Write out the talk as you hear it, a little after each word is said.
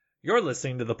You're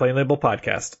listening to the Plain Label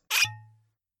Podcast.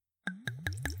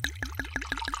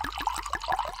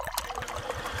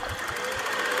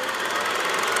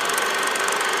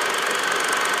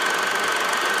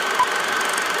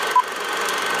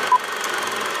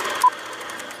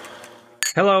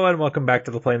 Hello and welcome back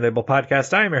to the Plain Label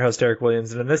Podcast. I am your host, Eric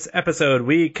Williams, and in this episode,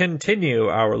 we continue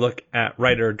our look at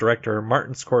writer-director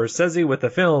Martin Scorsese with the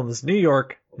films New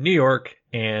York, New York,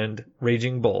 and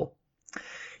Raging Bull.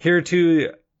 Here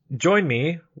to join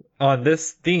me on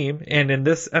this theme and in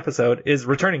this episode is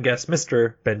returning guest,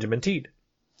 Mr. Benjamin Teed.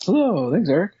 Hello, thanks,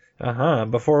 Eric.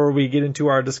 Before we get into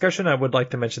our discussion, I would like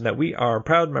to mention that we are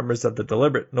proud members of the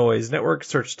Deliberate Noise Network.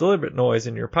 Search Deliberate Noise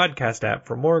in your podcast app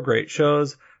for more great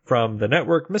shows from the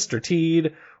network. Mr.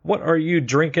 Teed, what are you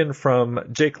drinking from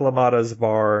Jake LaMotta's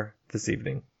bar this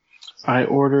evening? I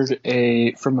ordered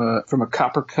from a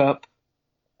copper cup.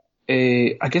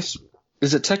 I guess,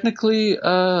 is it technically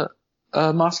a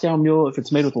Moscow Mule if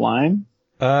it's made with lime?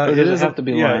 Or does it have to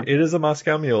be lime? Yeah, it is a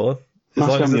Moscow Mule. As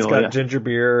long as it's got ginger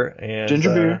beer and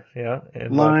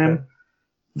and lime,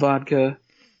 vodka,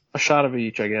 a shot of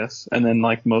each, I guess, and then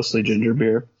mostly ginger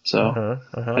beer. So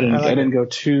I didn't go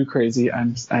too crazy.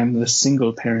 I'm the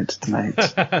single parent tonight.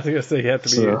 I was gonna say you have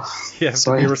to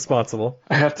be responsible.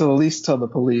 I have to at least tell the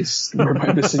police where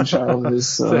my missing child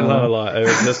is. Not a lot. It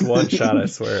was just one shot. I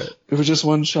swear it. It was just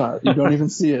one shot. You don't even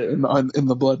see it in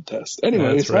the blood test.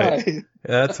 Anyway, that's right. Hi.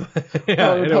 That's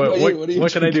Anyway,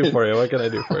 what can I do for you? What can I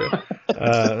do for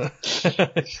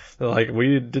you?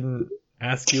 We didn't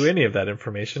ask you any of that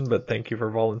information, but thank you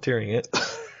for volunteering it.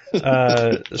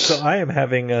 So I am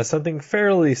having something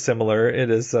fairly similar. It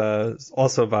is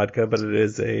also vodka, but it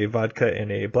is a vodka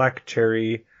in a black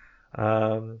cherry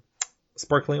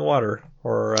sparkling water,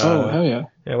 or hell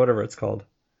yeah, whatever it's called.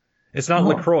 It's not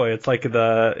LaCroix. It's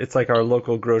like our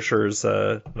local grocer's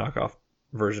knockoff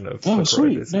version of LaCroix.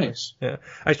 Sweet, basically. Nice. Yeah,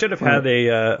 I should have had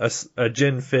a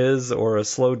gin fizz or a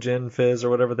slow gin fizz or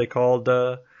whatever they called.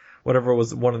 Whatever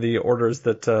was one of the orders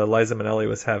that Liza Minnelli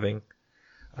was having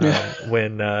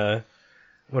when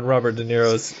Robert De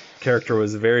Niro's character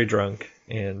was very drunk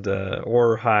and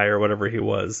or high or whatever he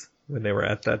was when they were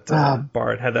at that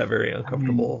bar and had that very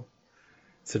uncomfortable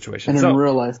situation. And in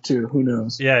real life too, who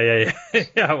knows? Yeah.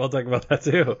 Yeah, we'll talk about that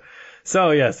too.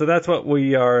 So that's what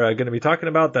we are going to be talking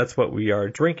about. That's what we are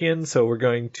drinking. So we're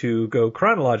going to go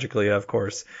chronologically, of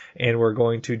course, and we're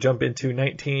going to jump into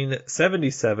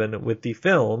 1977 with the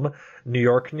film New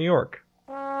York, New York.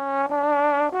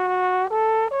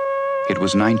 It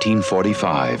was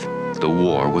 1945. The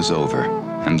war was over,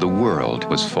 and the world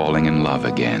was falling in love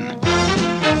again.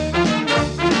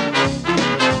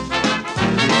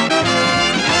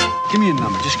 Give me a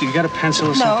number. You got a pencil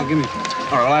or something? Give me.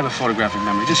 All right, I have a photographic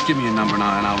memory. Just give me a number and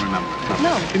I'll remember.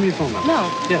 No. Give me a phone number.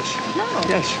 No. Yes. No.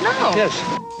 Yes. No. Yes.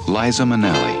 Liza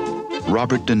Minnelli,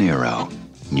 Robert De Niro,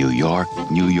 New York,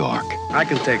 New York. I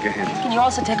can take a hint. Can you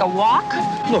also take a walk?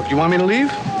 Look, you want me to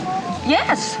leave?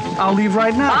 Yes. I'll leave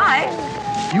right now. Bye.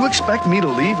 You expect me to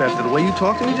leave after the way you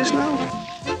talked to me just now?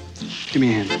 Give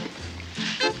me a hand.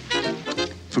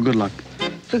 For good luck.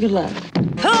 For good luck.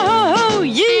 Oh,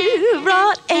 you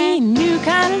brought a new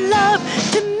kind of love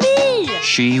to me.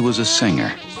 She was a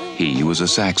singer. He was a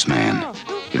sax man.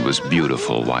 It was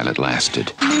beautiful while it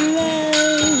lasted.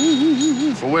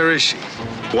 Well, where is she?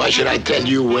 Why should I tell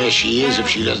you where she is if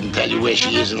she doesn't tell you where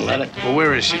she is in Leonard? Well,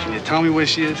 where is she? Can you tell me where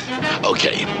she is?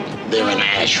 Okay, they're in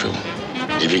Asheville.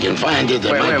 If you can find her,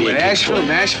 there might be a Asheville?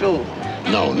 Nashville?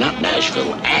 No, not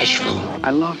Nashville. Asheville.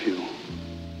 I love you.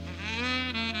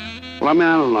 Well, I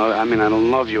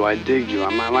don't love you. I dig you.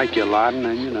 I like you a lot, and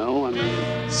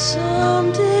then,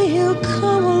 Someday he'll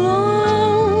come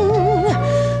along,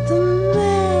 the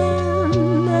man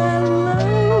I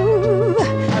love.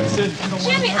 That's it.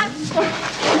 Jimmy,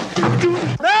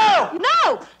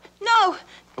 No!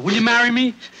 Will you marry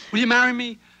me? Will you marry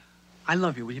me? I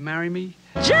love you. Will you marry me?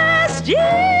 Just you,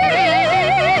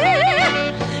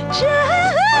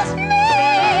 just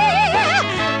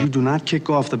me. You do not kick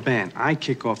off the band. I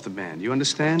kick off the band. You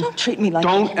understand? Don't treat me like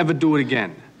Don't that. ever do it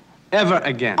again. Ever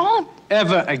again. Oh.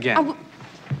 Ever again.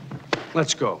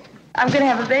 Let's go. I'm gonna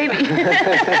have a baby.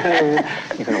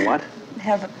 You're gonna what?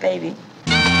 Have a baby.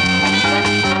 Did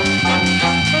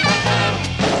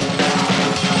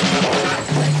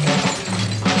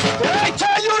I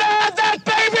tell you to have that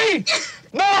baby?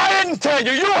 No, I didn't tell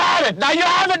you. You had it. Now you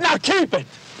have it. Now keep it.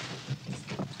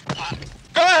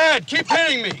 Go ahead. Keep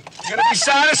hitting me. You gonna be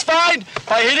satisfied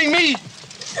by hitting me?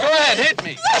 Go ahead. Hit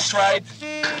me. That's right.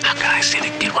 How can I see the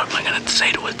kid? What am I going to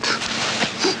say to it?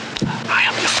 I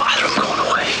am your father. I'm going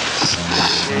away.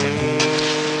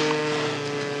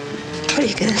 What are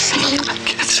you gonna say? I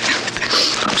can't say everything.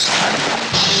 I'm sorry.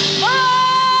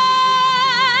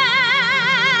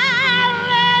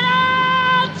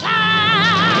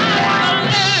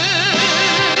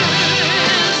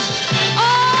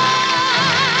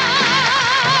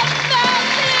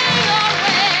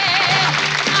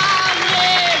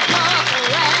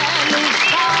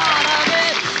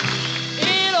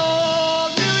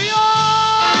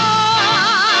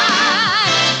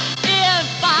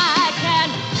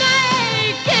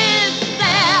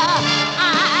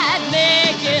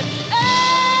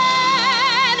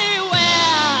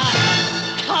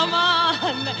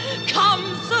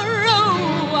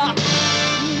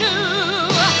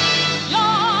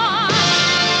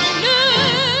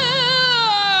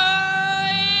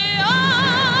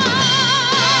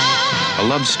 A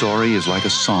love story is like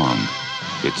a song.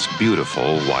 It's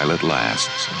beautiful while it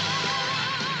lasts.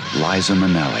 Liza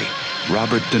Minnelli,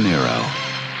 Robert De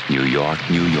Niro, New York,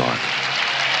 New York.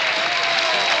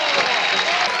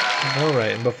 All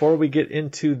right, and before we get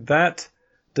into that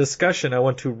discussion, I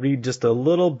want to read just a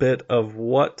little bit of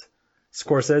what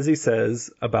Scorsese says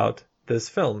about this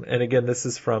film. And again, this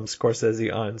is from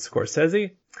Scorsese on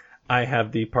Scorsese. I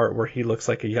have the part where he looks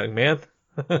like a young man.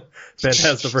 Ben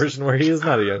has the version where he is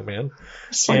not a young man.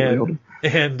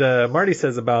 And Marty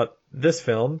says about this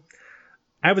film,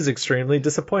 I was extremely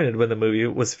disappointed when the movie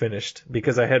was finished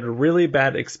because I had a really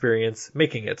bad experience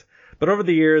making it. But over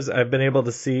the years, I've been able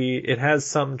to see it has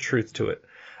some truth to it.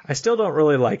 I still don't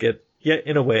really like it, yet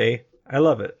in a way, I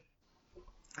love it.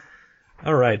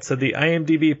 All right, so the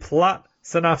IMDb plot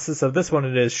synopsis of this one,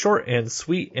 it is short and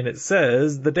sweet, and it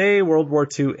says, the day World War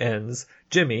II ends,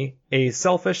 Jimmy, a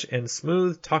selfish and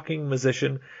smooth-talking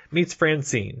musician, meets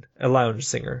Francine, a lounge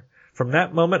singer. From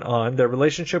that moment on, their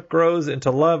relationship grows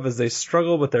into love as they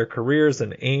struggle with their careers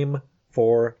and aim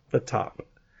for the top.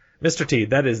 Mr. T,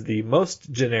 that is the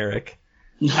most generic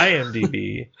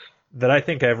IMDb that I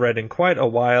think I've read in quite a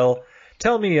while.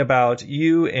 Tell me about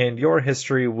you and your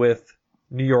history with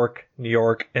New York, New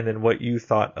York, and then what you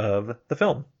thought of the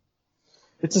film.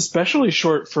 It's especially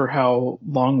short for how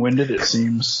long-winded it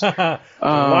seems.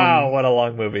 Wow, what a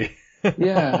long movie.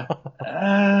 Yeah.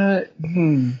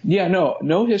 Yeah,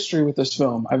 no history with this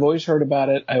film. I've always heard about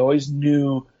it. I always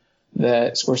knew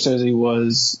that Scorsese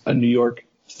was a New York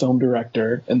film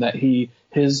director and that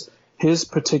his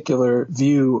particular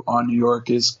view on New York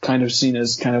is kind of seen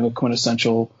as kind of a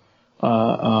quintessential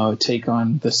take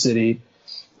on the city.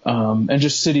 And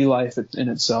just city life in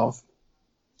itself.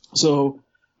 So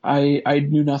I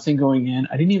knew nothing going in.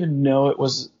 I didn't even know it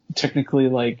was technically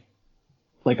like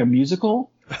a musical,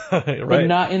 right. But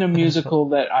not in a musical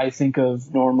that I think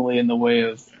of normally in the way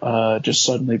of just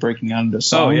suddenly breaking out into a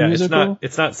song musical.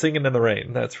 It's not Singing in the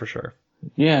Rain, that's for sure.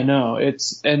 Yeah, no,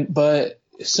 but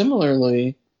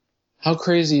similarly, how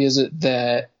crazy is it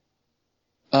that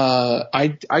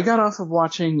I got off of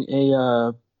watching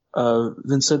a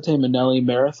Vincente Minnelli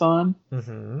marathon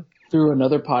through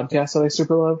another podcast that I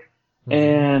super love.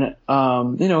 And,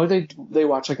 they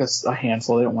watch like a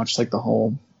handful. They don't watch like the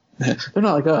whole, they're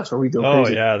not like us where we go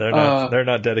crazy. Oh yeah. They're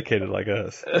not dedicated like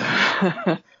us.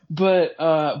 But,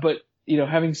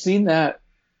 having seen that,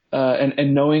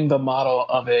 and knowing the model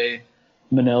of a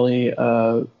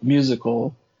Minnelli,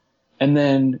 musical, and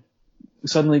then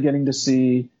suddenly getting to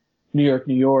see New York,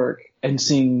 New York, and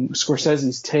seeing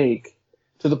Scorsese's take,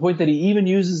 to the point that he even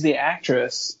uses the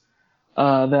actress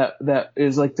that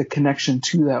is like the connection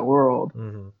to that world,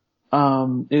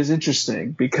 is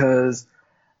interesting because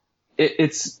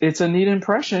it's a neat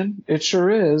impression. It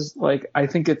sure is. Like I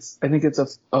think it's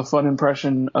a fun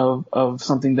impression of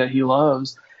something that he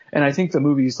loves, and I think the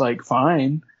movie's like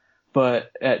fine,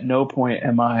 but at no point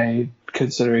am I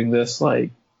considering this like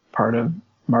part of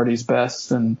Marty's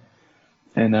best. And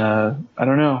I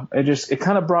don't know. It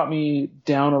kind of brought me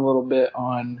down a little bit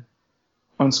on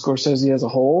Scorsese as a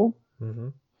whole,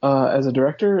 as a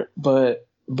director, but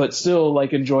still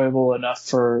like enjoyable enough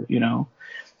for,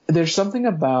 there's something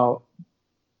about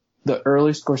the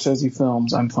early Scorsese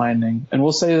films I'm finding, and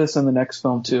we'll say this in the next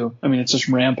film too. I mean, it's just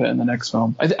rampant in the next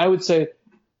film. I would say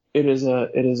it is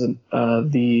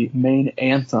the main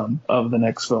anthem of the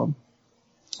next film,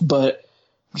 but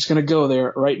I'm just going to go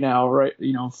there right now, right?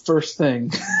 First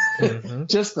thing,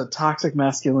 just the toxic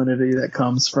masculinity that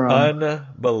comes from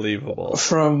unbelievable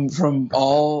from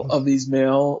all of these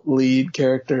male lead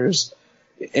characters,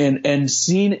 and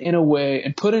seen in a way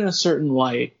and put in a certain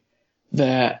light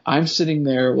that I'm sitting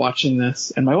there watching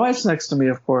this, and my wife's next to me,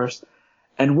 of course,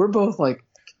 and we're both like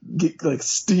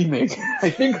steaming. I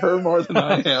think her more than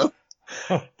I am,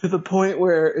 to the point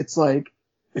where it's like,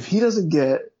 if he doesn't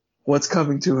get what's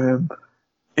coming to him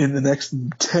in the next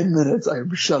 10 minutes,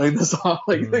 I'm shutting this off.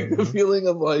 Like the feeling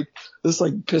of like this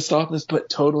like pissed offness, but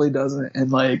totally doesn't.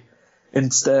 And like,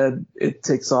 instead it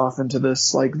takes off into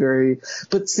this like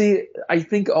but see, I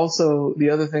think also the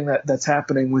other thing that's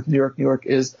happening with New York, New York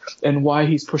is, and why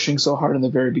he's pushing so hard in the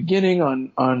very beginning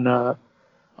on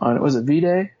was it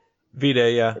V-Day?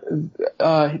 V-Day, yeah.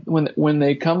 When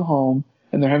they come home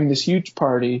and they're having this huge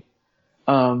party,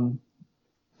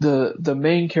 the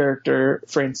main character,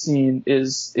 Francine,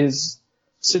 is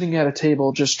sitting at a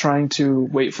table just trying to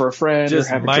wait for a friend, just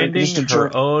or have minding a drink,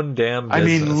 her own damn business. I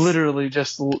mean, literally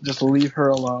just leave her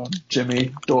alone.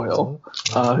 Jimmy Doyle,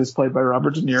 who's played by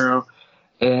Robert De Niro,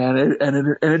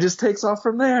 and it just takes off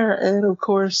from there. And of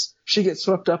course, she gets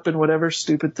swept up in whatever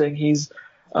stupid thing he's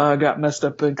got messed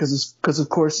up in, because of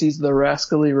course he's the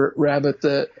rascally rabbit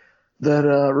that that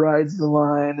rides the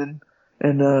line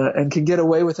and can get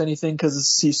away with anything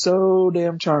because he's so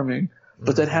damn charming,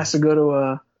 but then has to go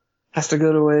to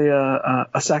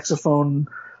a saxophone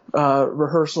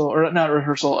rehearsal, or not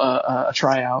rehearsal, a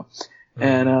tryout,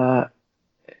 and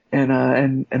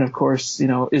of course,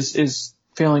 is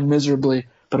failing miserably.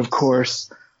 But of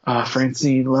course,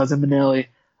 Francine Liza Minnelli,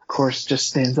 of course, just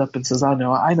stands up and says, I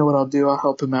know what I'll do. I'll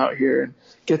help him out here, and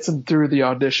gets him through the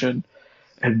audition.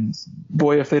 And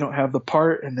boy, if they don't have the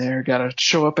part and they're got to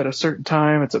show up at a certain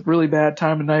time, it's a really bad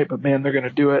time of night, but man, they're going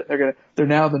to do it. They're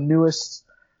now the newest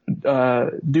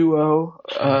duo.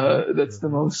 That's the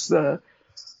most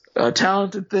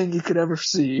talented thing you could ever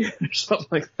see, or something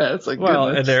like that. It's like, well,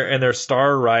 goodness. and their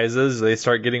star rises. They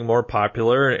start getting more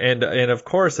popular, and of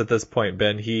course, at this point,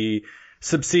 Ben, he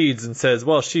succeeds and says,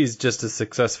 "Well, she's just as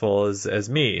successful as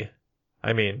me."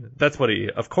 I mean, that's what he,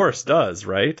 of course, does,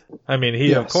 right? I mean,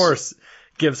 he, of course,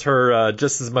 gives her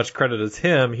just as much credit as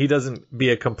him. He doesn't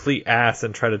be a complete ass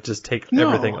and try to just take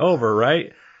everything over,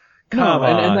 right? No,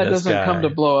 and that doesn't come to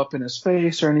blow up in his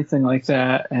face or anything like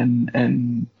that,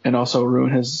 and also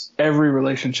ruin his every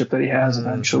relationship that he has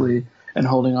eventually and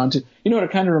holding on to. You know what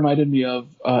it kind of reminded me of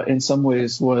in some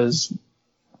ways was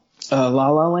La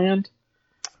La Land.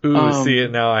 Ooh, see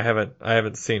it now. I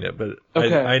haven't seen it, but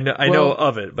okay. I know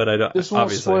of it, but I don't. This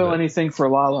won't spoil anything for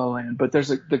La La Land, but there's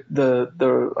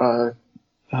the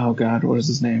oh God, what is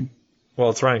his name?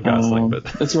 Well, it's Ryan Gosling,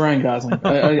 but it's Ryan Gosling.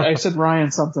 I said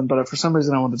Ryan something, but for some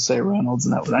reason I wanted to say Reynolds,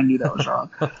 and I knew that was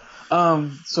wrong.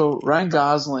 So Ryan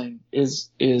Gosling is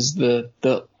just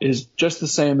the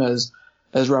same as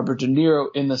Robert De Niro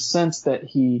in the sense that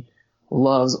he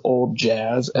loves old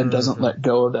jazz and doesn't let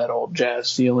go of that old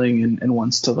jazz feeling and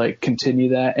wants to like continue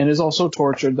that, and is also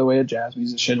tortured the way a jazz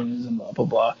musician is, and blah blah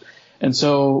blah, and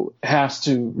so has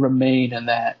to remain in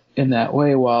that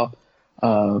way while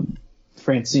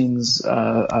Francine's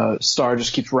star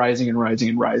just keeps rising and rising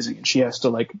and rising, and she has to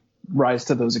like rise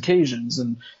to those occasions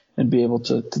and be able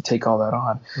to take all that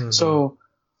on.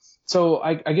 So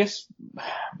I guess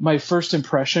my first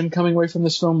impression coming away from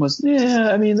this film was,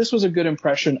 this was a good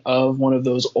impression of one of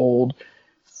those old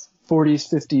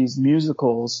 40s, 50s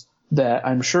musicals that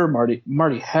I'm sure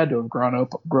Marty had to have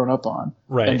grown up on,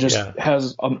 right? And just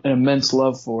has an immense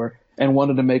love for, and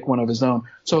wanted to make one of his own.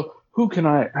 So how can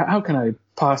I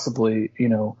possibly,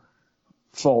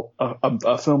 fault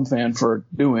a film fan for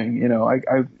doing,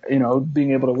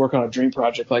 being able to work on a dream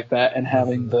project like that and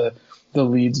having the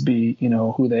leads be,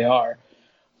 who they are.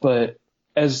 But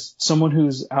as someone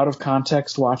who's out of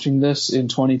context watching this in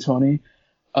 2020,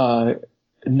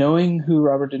 knowing who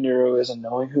Robert De Niro is and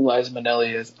knowing who Liza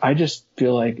Minnelli is, I just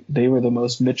feel like they were the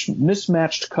most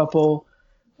mismatched couple.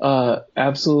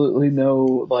 Absolutely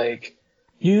no,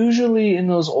 usually in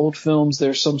those old films,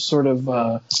 there's some sort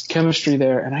of chemistry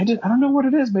there. And I don't know what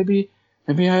it is. Maybe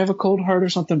I have a cold heart or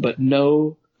something, but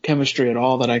no chemistry at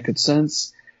all that I could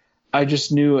sense. I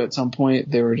just knew at some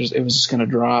point it was just going to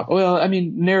drop. Well, I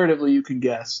mean, narratively you can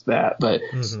guess that, but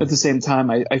at the same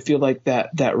time, I feel like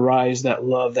that rise, that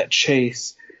love, that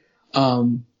chase,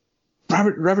 Robert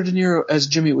De Niro as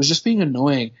Jimmy was just being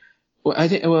annoying. Well,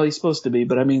 he's supposed to be,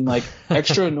 but I mean,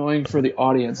 extra annoying for the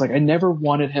audience. I never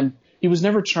wanted him. He was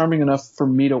never charming enough for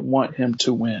me to want him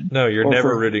to win. No, you're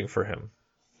never rooting for him.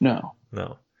 No.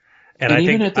 And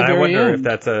I wonder if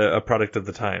that's a product of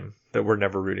the time that we're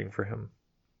never rooting for him.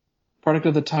 Product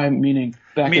of the time, meaning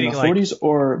in the 40s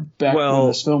or back when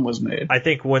this film was made? I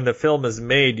think when the film is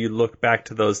made, you look back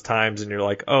to those times and you're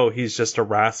like, oh, he's just a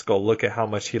rascal. Look at how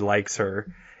much he likes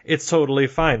her. It's totally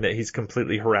fine that he's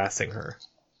completely harassing her.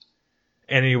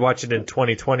 And you watch it in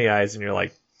 2020 eyes and you're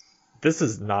like, this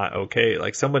is not okay.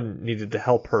 Someone needed to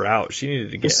help her out. She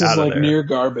needed to get out of there. This is near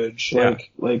garbage. Yeah.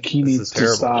 He needs to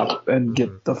stop and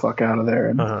get the fuck out of there.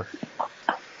 And...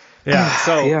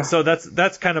 So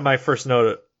that's kind of my first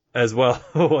note as well,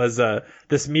 was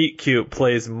this meet cute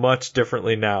plays much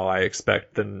differently now, I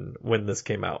expect, than when this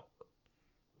came out.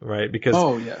 Right? Because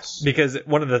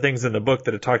one of the things in the book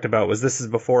that it talked about was this is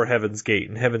before Heaven's Gate,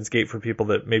 and Heaven's Gate, for people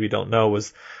that maybe don't know,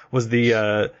 was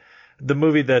the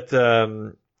movie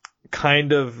that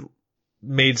kind of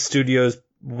made studios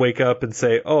wake up and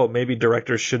say, oh, maybe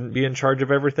directors shouldn't be in charge of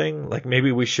everything.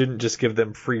 Maybe we shouldn't just give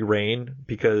them free reign,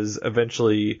 because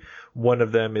eventually one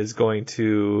of them is going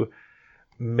to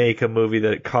make a movie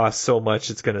that costs so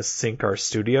much it's going to sink our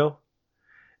studio.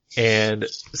 And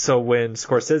so when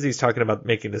Scorsese's talking about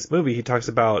making this movie, he talks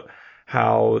about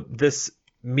how this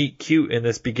meet cute in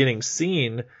this beginning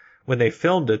scene, when they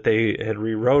filmed it, they had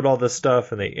rewrote all this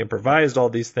stuff and they improvised all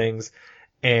these things,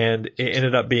 and it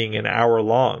ended up being an hour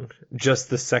long,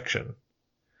 just this section.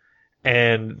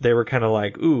 And they were kind of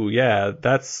like, ooh, yeah,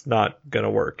 that's not going to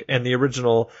work. And the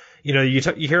original, you know, you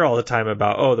hear all the time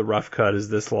about, oh, the rough cut is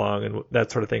this long and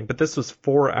that sort of thing. But this was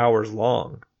 4 hours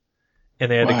long. And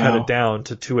they had to cut it down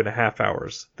to 2.5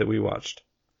 hours that we watched.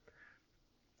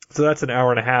 So that's an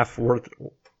hour and a half worth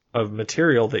of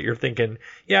material that you're thinking,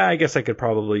 yeah, I guess I could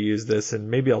probably use this and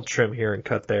maybe I'll trim here and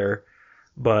cut there.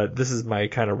 But this is my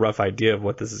kind of rough idea of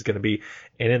what this is going to be.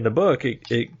 And in the book,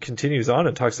 it continues on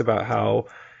and talks about how,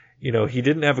 you know, he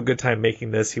didn't have a good time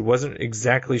making this. He wasn't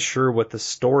exactly sure what the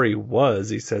story was,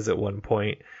 he says at one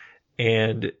point.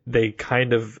 And they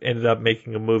kind of ended up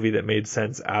making a movie that made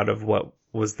sense out of what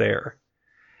was there.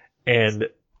 And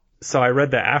so I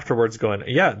read that afterwards going,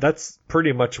 yeah, that's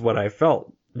pretty much what I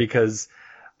felt. Because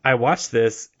I watched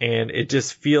this and it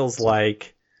just feels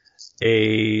like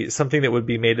something that would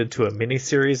be made into a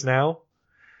miniseries now.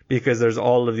 Because there's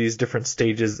all of these different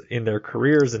stages in their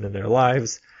careers and in their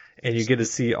lives. And you get to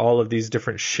see all of these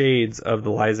different shades of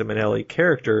the Liza Minnelli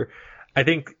character. I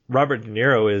think Robert De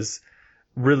Niro is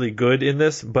really good in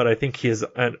this, but I think he is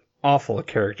an awful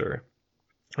character.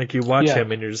 Like, you watch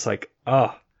him and you're just like,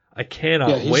 oh, I cannot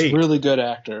wait. Yeah, he's a really good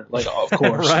actor. Like, of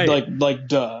course. Right. Like,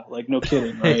 duh. Like, no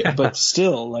kidding, right? Yeah. But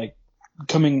still, like,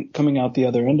 coming out the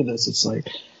other end of this, it's like,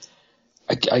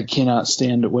 I cannot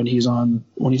stand when he's on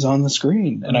the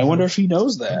screen. And I wonder if he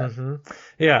knows that. Mm-hmm.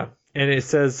 Yeah. And it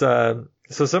says,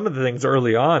 so some of the things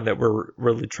early on that were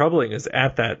really troubling is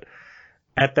at that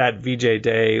VJ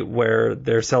Day where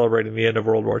they're celebrating the end of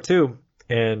World War II,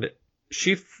 and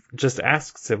she just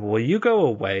asks him, will you go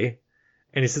away?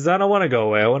 And he says, I don't want to go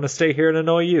away. I want to stay here and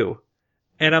annoy you.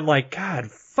 And I'm like,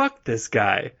 God, fuck this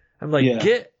guy. I'm like,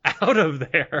 get out of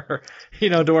there. You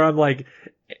know, to where I'm like,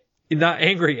 not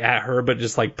angry at her, but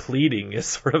just like pleading is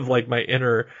sort of like my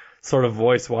inner sort of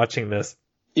voice watching this.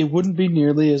 It wouldn't be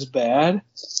nearly as bad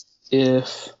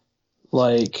if,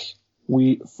 like,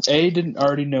 we didn't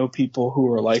already know people who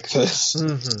were like this.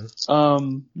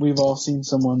 Mm-hmm. We've all seen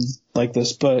someone like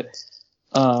this, but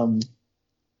the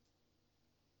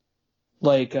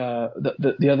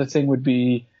other thing would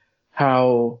be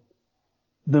how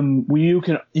you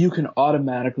can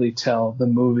automatically tell the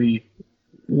movie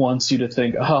wants you to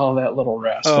think, oh, that little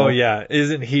rascal. Oh yeah,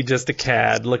 isn't he just a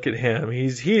cad? Look at him.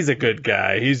 He's a good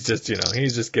guy. He's just, you know,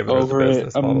 he's just giving over us the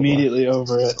business. It, immediately blah, blah,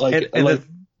 blah. Over it. Like,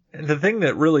 and the thing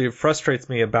that really frustrates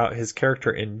me about his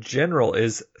character in general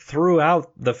is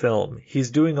throughout the film,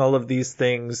 he's doing all of these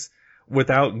things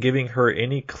without giving her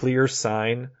any clear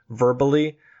sign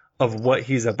verbally of what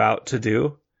he's about to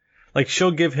do. Like,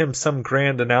 she'll give him some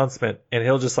grand announcement and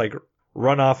he'll just like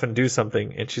run off and do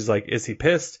something, and she's like, is he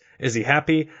pissed? Is he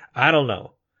happy? I don't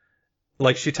know.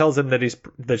 Like, she tells him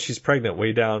that she's pregnant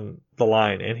way down the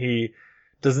line, and he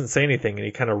doesn't say anything, and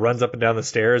he kind of runs up and down the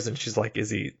stairs, and she's like, is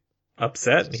he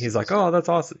upset? And he's like, oh, that's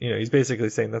awesome. You know, he's basically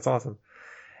saying that's awesome.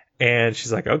 And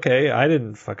she's like, okay, I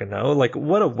didn't fucking know. Like,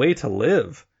 what a way to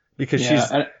live. Because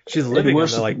she's living in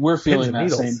the, like, we're feeling that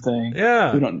needles. Same thing.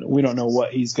 Yeah. We don't know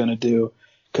what he's gonna do,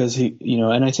 because he, you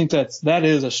know, and I think that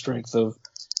is a strength of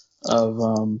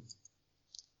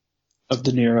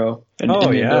De Niro and the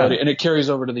ability, and it carries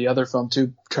over to the other film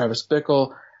too. Travis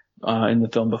Bickle in the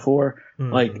film before.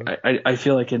 Mm-hmm. Like, I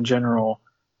feel like in general,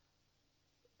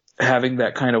 having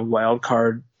that kind of wild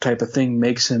card type of thing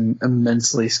makes him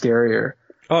immensely scarier.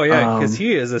 Oh yeah, because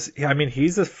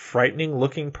he's a frightening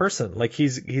looking person. Like,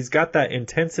 he's got that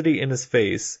intensity in his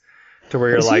face to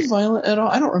where you're like, is he violent at all?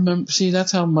 I don't remember. See,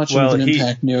 that's how much of an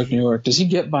impact New York. Does he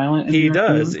get violent? He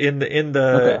does.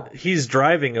 He's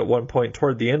driving at one point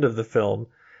toward the end of the film,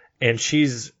 and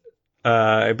she's,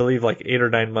 I believe, like 8 or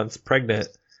 9 months pregnant,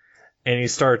 and he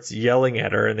starts yelling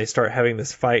at her, and they start having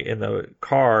this fight in the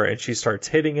car, and she starts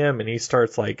hitting him, and he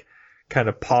starts like kind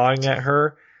of pawing at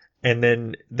her, and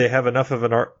then they have enough of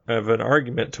an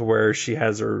argument to where she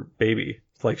has her baby.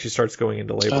 Like, she starts going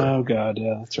into labor. Oh God,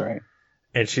 yeah, that's right.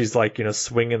 And she's like, you know,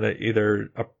 swinging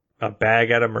either a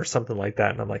bag at him or something like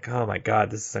that. And I'm like, oh my God,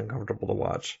 this is uncomfortable to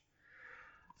watch.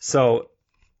 So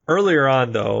earlier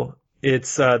on, though,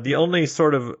 it's the only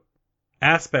sort of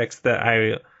aspects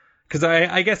that because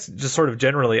I guess just sort of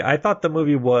generally, I thought the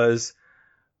movie was,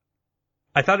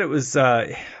 I thought it was,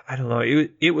 I don't know,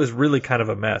 it was really kind of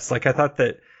a mess. Like, I thought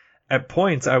that at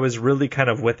points I was really kind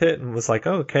of with it and was like,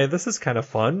 oh, okay, this is kind of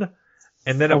fun.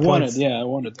 And then I wanted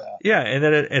that. Yeah, and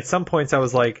then at some points I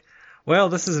was like, well,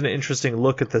 this is an interesting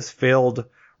look at this failed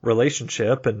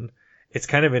relationship, and it's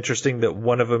kind of interesting that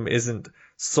one of them isn't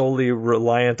solely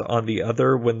reliant on the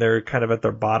other when they're kind of at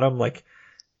their bottom. Like,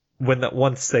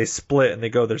 once they split and they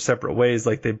go their separate ways,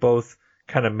 like, they both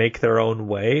kind of make their own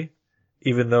way,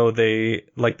 even though they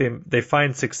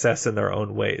find success in their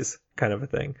own ways, kind of a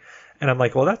thing. And I'm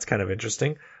like, well, that's kind of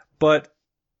interesting, but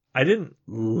I didn't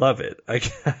love it.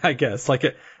 I guess I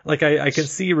can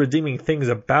see redeeming things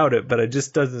about it, but it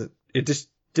just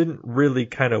didn't really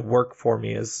kind of work for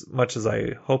me as much as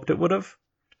I hoped it would have.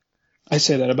 I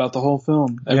say that about the whole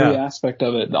film. Every aspect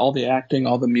of it, all the acting,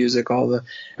 all the music,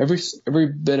 every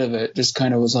bit of it just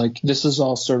kind of was like, this is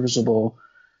all serviceable.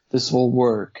 This will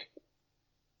work.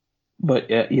 But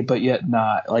yet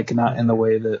not, like, not in the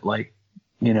way that, like,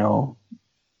 you know,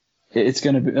 it's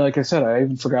going to be, like I said, I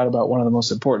even forgot about one of the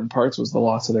most important parts was the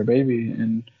loss of their baby.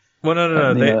 And well,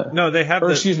 no, they have.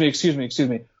 Excuse me.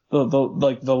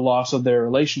 The loss of their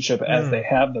relationship as they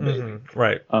have the baby,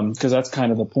 right? Because that's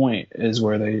kind of the point, is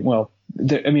where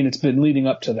it's been leading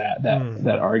up to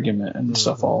that argument and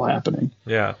stuff all happening.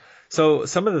 Yeah. So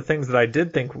some of the things that I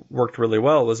did think worked really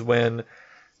well was when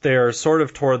they're sort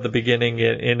of toward the beginning,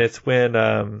 and it's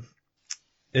when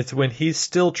he's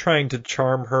still trying to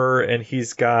charm her, and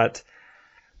he's got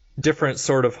different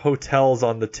sort of hotels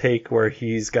on the take, where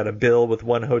he's got a bill with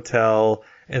one hotel,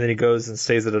 and then he goes and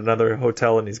stays at another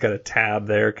hotel, and he's got a tab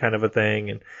there, kind of a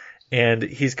thing, and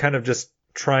he's kind of just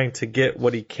trying to get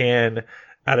what he can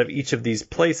out of each of these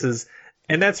places,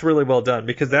 and that's really well done,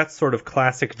 because that's sort of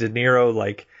classic De Niro.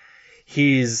 Like,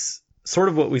 he's sort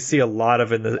of what we see a lot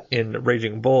of in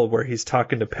Raging Bull, where he's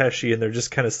talking to Pesci and they're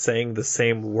just kind of saying the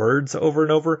same words over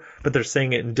and over, but they're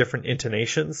saying it in different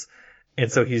intonations.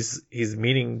 And so he's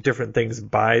meaning different things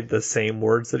by the same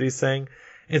words that he's saying.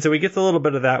 And so he gets a little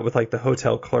bit of that with, like, the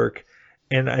hotel clerk.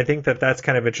 And I think that that's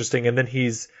kind of interesting. And then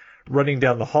he's running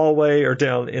down the hallway or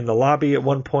down in the lobby at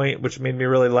one point, which made me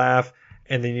really laugh.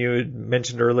 And then you had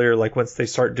mentioned earlier, like, once they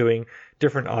start doing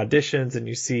different auditions and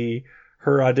you see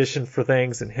her audition for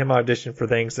things and him audition for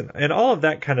things, and all of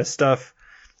that kind of stuff,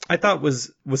 I thought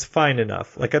was fine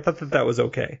enough. Like, I thought that was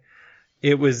okay.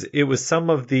 It was some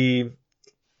of the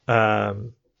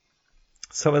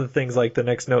things, like the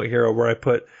next note here where I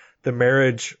put the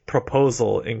marriage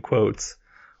proposal in quotes,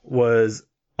 was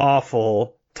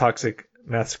awful toxic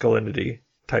masculinity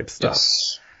type stuff.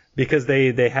 Yes. Because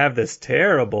they have this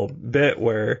terrible bit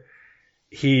where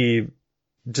he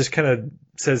just kind of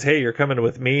says, hey, you're coming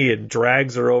with me, and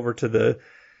drags her over to the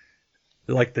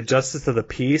justice of the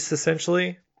peace,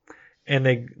 essentially. And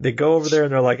they go over there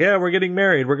and they're like, yeah, we're getting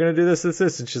married. We're going to do this.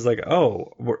 And she's like,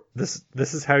 oh, this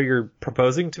is how you're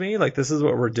proposing to me? Like, this is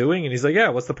what we're doing? And he's like, yeah,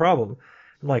 what's the problem?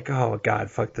 I'm like, oh God,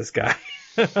 fuck this guy.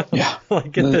 Yeah.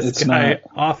 Like, get this guy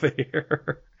off of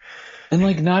here. And,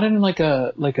 like, not in like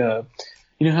a,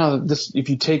 you know how this, if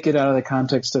you take it out of the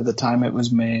context of the time it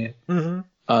was made,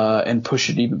 and push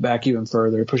it back even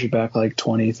further, push it back like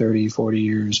 20, 30, 40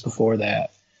 years before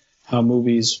that, how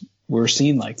movies were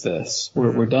seen like this,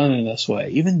 were done in this way.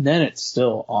 Even then, it's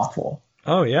still awful.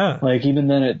 Oh, yeah. Like, even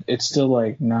then, it's still,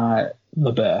 like, not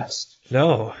the best.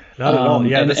 No, not at all.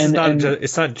 Yeah,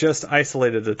 it's not just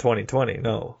isolated to 2020,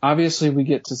 no. Obviously, we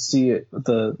get to see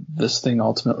this thing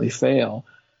ultimately fail,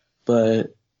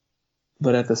 but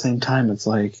at the same time, it's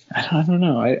like, I don't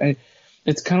know.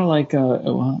 It's kind of like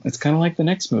it's kind of like the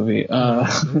next movie,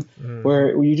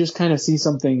 where you just kind of see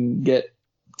something get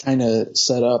kind of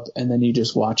set up, and then you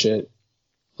just watch it,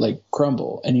 like,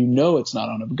 crumble, and you know it's not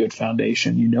on a good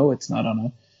foundation. You know it's not on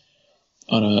a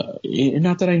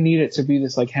not that I need it to be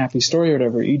this, like, happy story or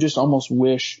whatever. You just almost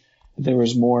wish there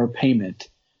was more payment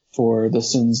for the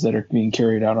sins that are being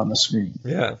carried out on the screen.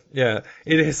 Yeah.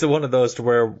 It is one of those to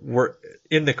where we're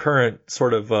in the current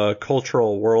sort of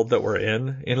cultural world that we're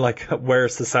in like where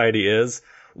society is,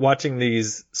 watching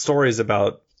these stories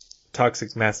about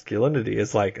toxic masculinity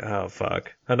is like, oh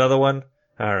fuck, another one?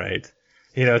 All right.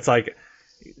 You know, it's like,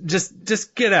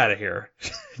 just get out of here,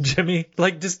 Jimmy.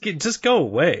 Like, just go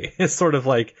away. It's sort of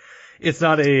like, it's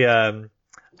not I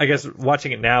guess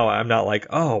watching it now, I'm not like,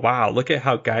 oh wow, look at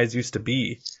how guys used to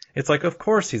be. It's like, of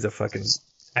course he's a fucking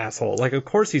asshole. Like, of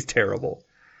course he's terrible.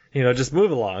 You know, just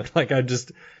move along. Like, I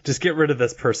just get rid of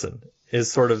this person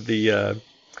is sort of the,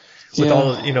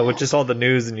 all, you know, with just all the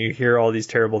news, and you hear all these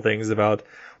terrible things about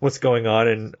what's going on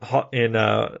in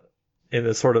the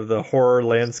sort of the horror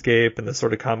landscape and the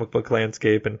sort of comic book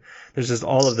landscape. And there's just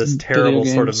all of this terrible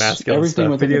sort of masculine everything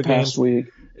stuff. Within the past week.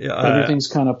 Everything's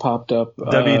kind of popped up.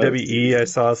 WWE, I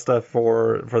saw stuff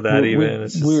for that even.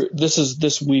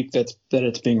 This week that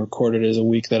it's being recorded is a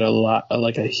week that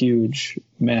a huge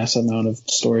mass amount of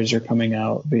stories are coming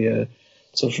out via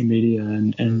social media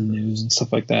and news and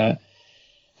stuff like that.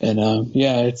 And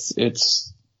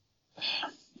it's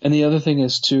and the other thing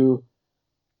is too,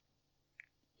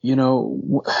 you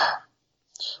know,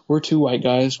 we're two white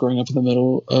guys growing up in the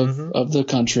middle of the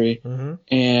country,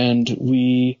 and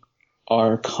we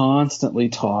are constantly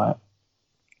taught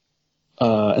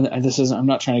and this isn't, I'm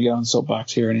not trying to get on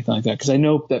soapbox here or anything like that, because I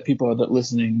know that people that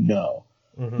listening know,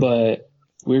 but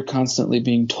we're constantly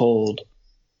being told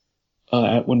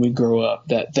when we grow up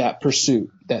that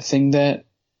pursuit, that thing that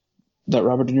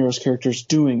Robert De Niro's character is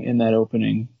doing in that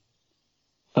opening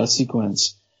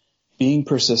sequence, being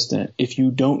persistent. If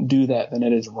you don't do that, then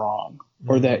it is wrong,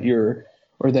 or that you're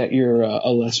a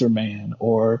lesser man,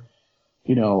 or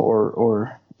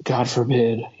God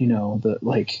forbid,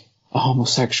 like a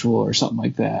homosexual or something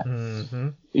like that.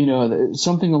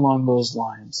 Something along those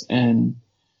lines. And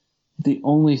the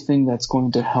only thing that's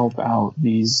going to help out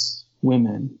these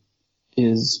women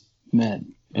is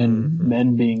men, and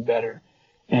men being better.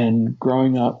 And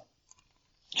growing up,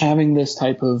 having this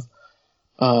type of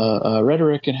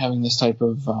rhetoric and having this type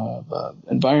of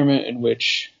environment in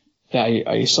which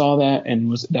I saw that,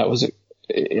 and that was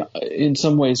in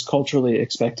some ways culturally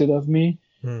expected of me,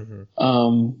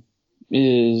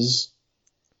 is,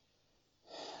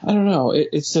 I don't know.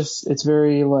 It's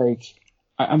very like,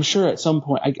 I'm sure at some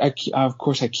point, I of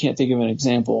course I can't think of an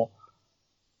example,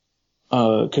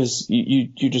 because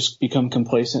you just become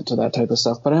complacent to that type of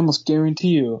stuff. But I almost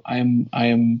guarantee you, I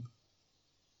am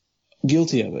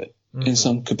guilty of it in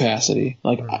some capacity.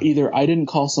 Like either I didn't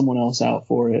call someone else out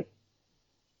for it,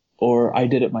 or I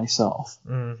did it myself.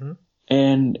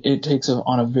 And it takes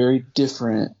on a very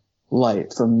different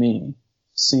light from me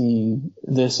seeing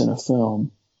this in a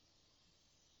film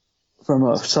from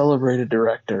a celebrated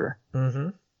director,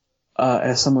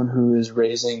 as someone who is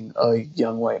raising a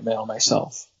young white male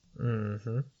myself.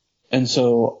 And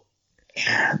so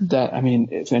that, I mean,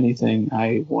 if anything,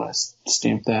 I want to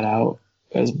stamp that out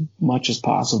as much as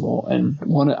possible, and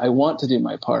I want to do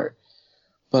my part,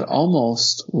 but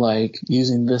almost like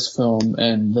using this film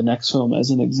and the next film as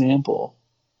an example.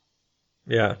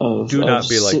 Yeah. Do not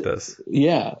be like this.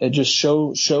 Yeah. It just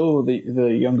show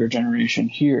the younger generation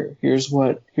here's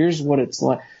what it's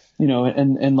like,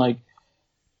 and like,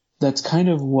 that's kind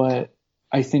of what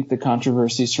I think the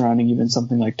controversy surrounding even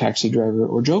something like Taxi Driver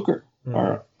or Joker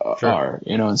are,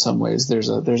 in some ways. There's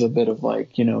a bit of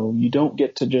like, you don't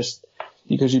get to just,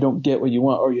 because you don't get what you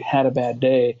want, or you had a bad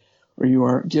day, or you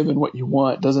aren't given what you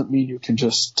want, doesn't mean you can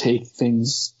just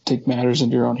take matters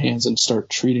into your own hands and start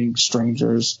treating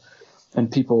strangers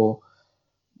and people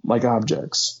like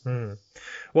objects.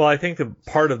 Well, I think the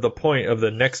part of the point of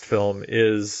the next film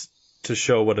is to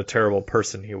show what a terrible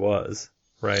person he was,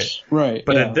 right? Right.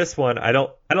 But in this one, I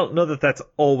don't know that that's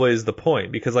always the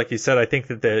point, because like you said, I think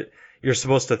that you're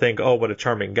supposed to think, oh, what a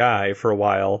charming guy for a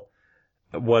while.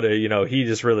 He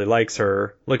just really likes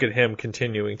her. Look at him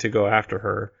continuing to go after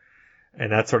her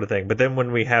and that sort of thing. But then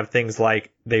when we have things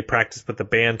like they practice with the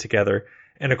band together,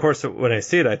 and of course, when I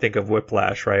see it, I think of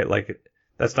Whiplash, right? Like,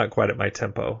 that's not quite at my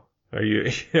tempo. Are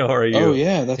you, are you? Oh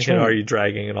yeah, that's right. Are you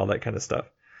dragging and all that kind of stuff?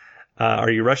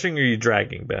 Are you rushing or are you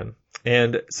dragging, Ben?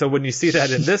 And so when you see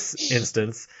that in this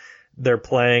instance, they're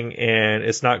playing and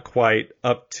it's not quite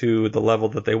up to the level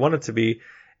that they want it to be.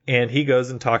 And he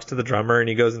goes and talks to the drummer, and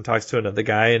he goes and talks to another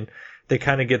guy, and they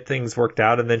kind of get things worked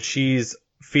out. And then she's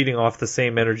feeding off the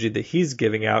same energy that he's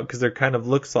giving out, because there kind of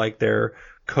looks like they're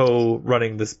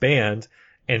co-running this band.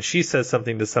 And she says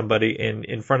something to somebody, and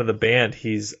in front of the band,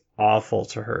 he's awful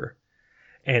to her.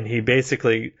 And he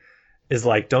basically is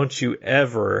like, don't you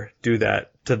ever do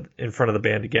that in front of the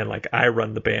band again. Like, I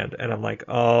run the band. And I'm like,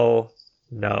 oh,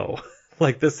 no.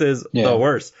 Like, this is the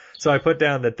worst. So I put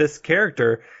down that this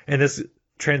character, and this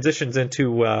transitions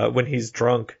into when he's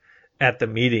drunk at the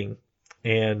meeting,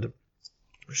 and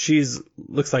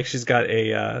looks like she's got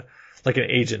a like an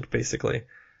agent basically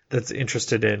that's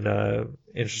interested in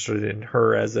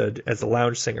her as a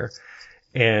lounge singer.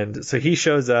 And so he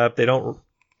shows up, they don't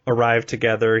arrive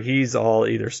together, he's all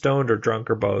either stoned or drunk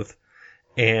or both,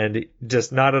 and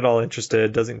just not at all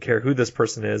interested, doesn't care who this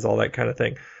person is, all that kind of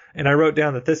thing. And I wrote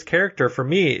down that this character for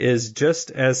me is just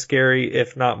as scary,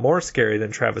 if not more scary,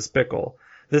 than Travis Bickle.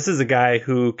 This is a guy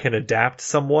who can adapt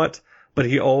somewhat, but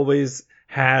he always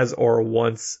has or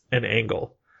wants an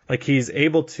angle. Like, he's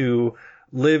able to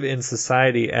live in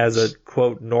society as a,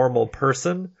 quote, normal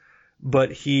person,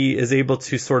 but he is able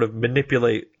to sort of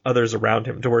manipulate others around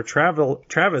him, to where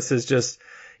Travis is just,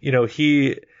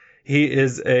 he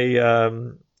is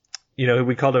a,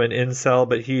 we called him an incel,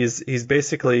 but he's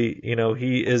basically,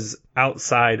 he is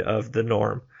outside of the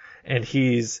norm, and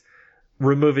he's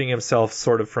removing himself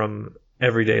sort of from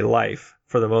everyday life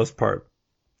for the most part.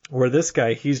 Where this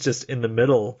guy, he's just in the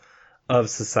middle of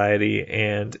society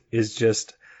and is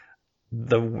just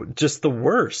the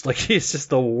worst. Like, he's just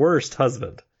the worst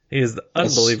husband. He is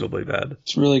unbelievably bad.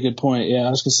 It's a really good point. Yeah, I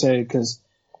was gonna say, because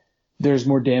there's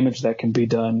more damage that can be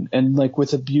done. And like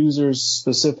with abusers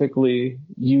specifically,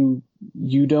 you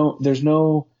don't, there's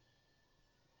no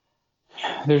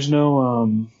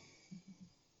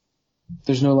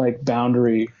like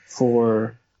boundary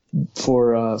for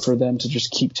them to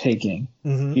just keep taking.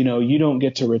 Mm-hmm. You know, you don't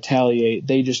get to retaliate.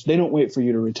 They don't wait for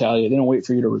you to retaliate. They don't wait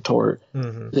for you to retort.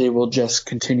 Mm-hmm. They will just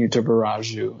continue to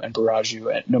barrage you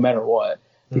no matter what,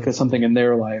 because something in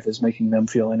their life is making them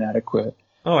feel inadequate.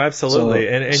 Oh,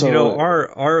 absolutely. So, you know,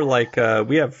 our like,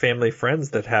 we have family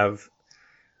friends that have,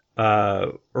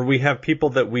 or we have people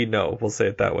that we know, we'll say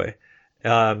it that way,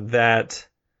 that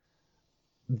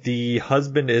the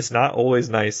husband is not always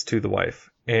nice to the wife.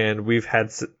 And we've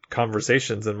had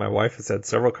conversations, and my wife has had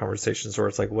several conversations where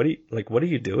it's like, what are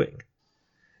you doing?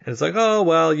 And it's like, oh,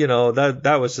 well, you know,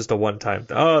 that was just a one-time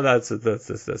thing. Oh, that's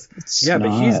this. Yeah,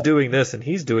 but he's doing this and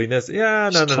he's doing this. Yeah,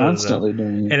 no. Constantly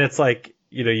doing it. And it's like,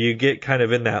 you know, you get kind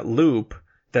of in that loop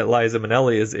that Liza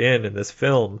Minnelli is in this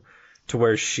film, to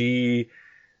where she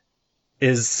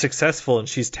is successful and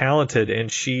she's talented and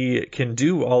she can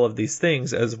do all of these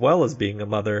things as well as being a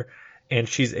mother. And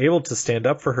she's able to stand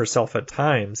up for herself at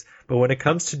times. But when it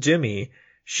comes to Jimmy,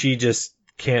 she just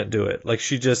can't do it. Like,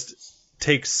 she just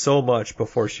takes so much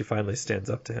before she finally stands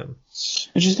up to him.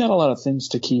 And she's got a lot of things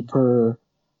to keep her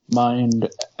mind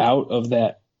out of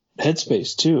that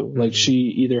headspace, too. Like, she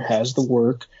either has the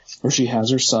work or she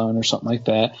has her son or something like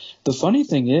that. The funny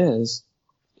thing is,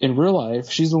 in real life,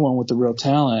 she's the one with the real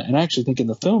talent. And I actually think in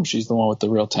the film, she's the one with the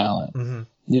real talent. Mm-hmm.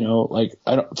 You know, like,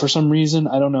 for some reason,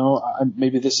 I don't know,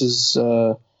 maybe this is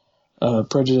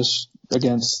prejudice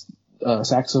against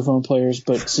saxophone players,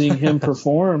 but seeing him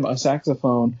perform a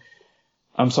saxophone,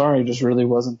 I'm sorry, just really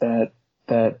wasn't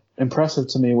that impressive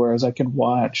to me, whereas I could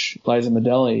watch Liza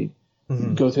Minnelli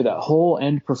go through that whole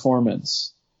end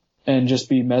performance and just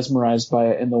be mesmerized by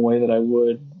it in the way that I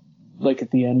would, like,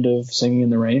 at the end of Singing in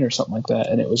the Rain or something like that,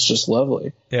 and it was just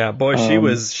lovely. Yeah, boy, she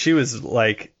was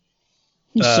like...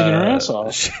 singing her ass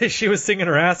off. She was singing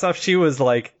her ass off. She was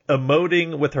like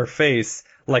emoting with her face,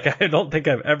 like I don't think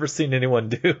I've ever seen anyone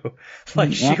do.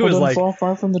 Like, she was like, fall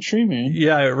far from the tree, man.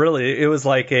 Yeah, it was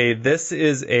like this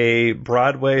is a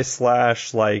Broadway /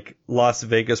 like Las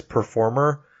Vegas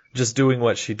performer just doing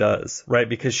what she does, right?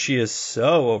 Because she is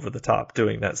so over the top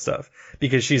doing that stuff,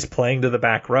 because she's playing to the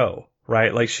back row.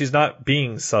 Right? Like, she's not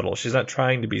being subtle. She's not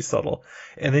trying to be subtle.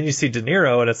 And then you see De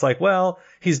Niro and it's like, well,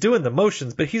 he's doing the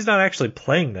motions, but he's not actually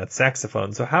playing that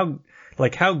saxophone. So how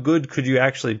good could you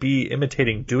actually be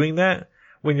imitating doing that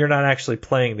when you're not actually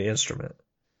playing the instrument?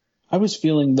 I was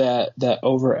feeling that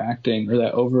overacting or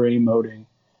that over emoting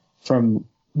from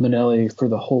Minnelli for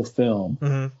the whole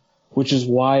film, which is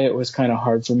why it was kind of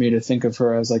hard for me to think of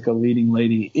her as like a leading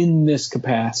lady in this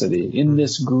capacity, in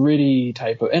this gritty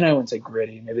type of, and I wouldn't say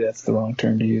gritty, maybe that's the wrong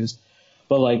term to use,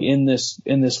 but like in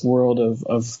this world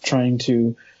of trying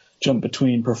to jump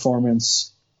between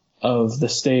performance of the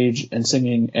stage and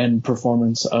singing and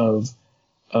performance of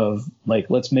like,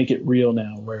 let's make it real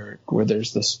now, where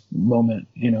there's this moment,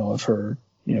 you know, of her,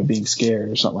 you know, being scared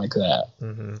or something like that.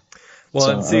 Well,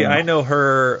 so, and see, I know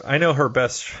her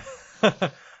best.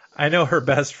 I know her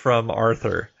best from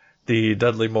Arthur, the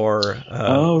Dudley Moore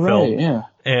film. Right, yeah.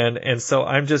 And so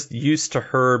I'm just used to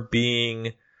her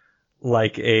being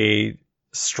like a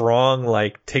strong,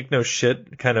 like, take no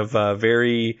shit kind of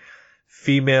very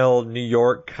female New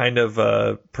York kind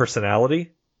of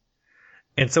personality.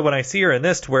 And so when I see her in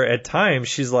this, to where at times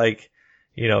she's like,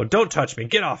 you know, don't touch me,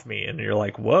 get off me. And you're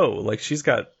like, whoa, like, she's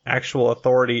got actual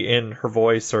authority in her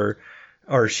voice, or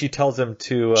she tells him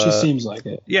to... she seems like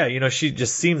it. Yeah, you know, she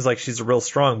just seems like she's real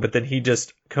strong, but then he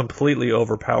just completely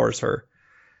overpowers her.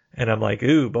 And I'm like,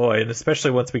 ooh, boy. And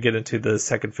especially once we get into the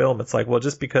second film, it's like, well,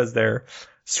 just because they're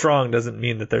strong doesn't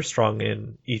mean that they're strong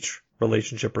in each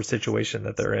relationship or situation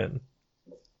that they're in.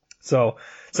 So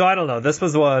I don't know. This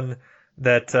was one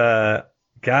that,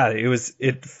 God,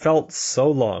 it felt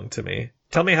so long to me.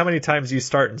 Tell me how many times you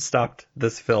start and stopped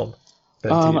this film.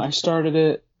 I started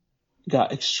it,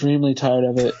 got extremely tired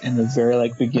of it in the very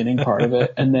like beginning part of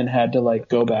it, and then had to like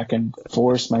go back and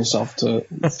force myself to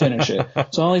finish it.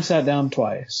 So I only sat down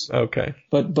twice. Okay.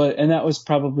 But and that was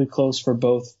probably close for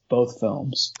both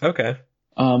films. Okay.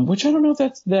 Which I don't know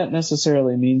if that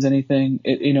necessarily means anything.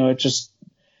 It just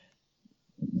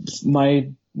my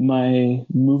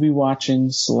movie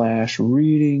watching /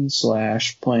 reading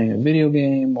 / playing a video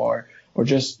game or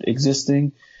just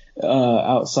existing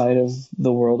outside of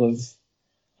the world of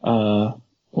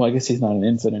well, I guess he's not an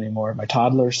infant anymore. My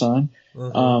toddler son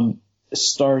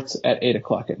starts at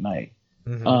 8:00 at night.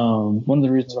 One of the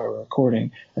reasons why we're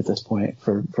recording at this point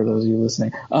for those of you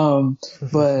listening.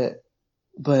 But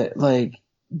like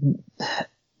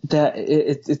that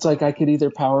it's like I could either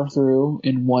power through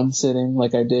in one sitting,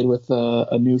 like I did with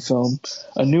a new film,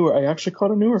 I actually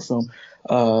caught a newer film,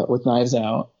 with Knives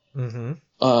Out,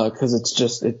 because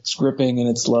it's gripping and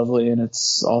it's lovely and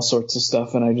it's all sorts of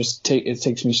stuff, and it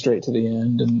takes me straight to the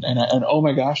end, and oh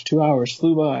my gosh, 2 hours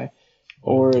flew by,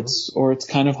 or it's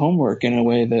kind of homework in a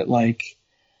way that, like,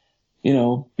 you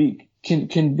know,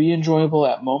 can be enjoyable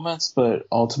at moments, but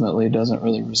ultimately doesn't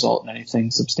really result in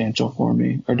anything substantial for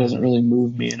me, or doesn't really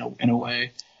move me in a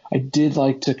way. I did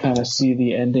like to kind of see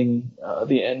the ending,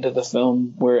 the end of the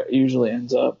film, where it usually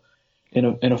ends up in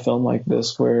a film like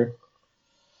this, where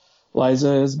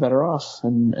Liza is better off,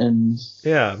 and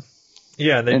yeah,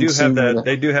 and they do have that.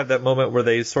 They do have that moment where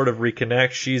they sort of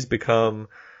reconnect. She's become,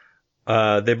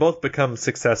 they both become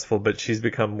successful, but she's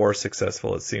become more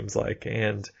successful, it seems like,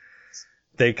 and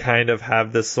they kind of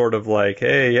have this sort of like,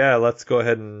 hey, yeah, let's go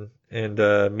ahead and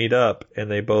meet up, and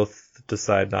they both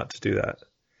decide not to do that.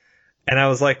 And I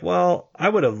was like, well, I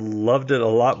would have loved it a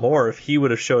lot more if he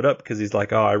would have showed up, because he's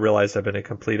like, oh, I realized I've been a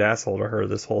complete asshole to her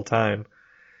this whole time.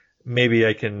 Maybe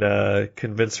I can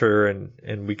convince her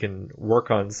and we can work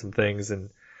on some things.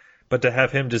 But to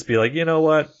have him just be like, you know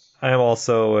what, I am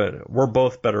also, we're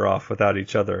both better off without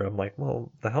each other. I'm like,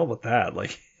 well, the hell with that.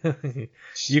 Like,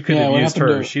 you could have used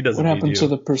her. She doesn't need you. What happened to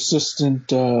the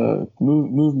persistent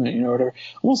movement, you know, whatever?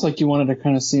 Almost like you wanted to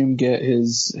kind of see him get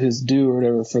his due or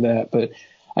whatever for that. But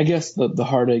I guess the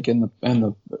heartache and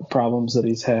the problems that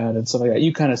he's had and stuff like that,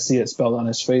 you kind of see it spelled on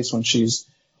his face when she's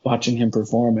watching him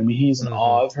perform. I mean, he's in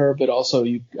awe of her, but also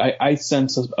I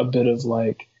sense a bit of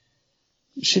like,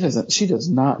 she does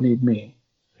not need me.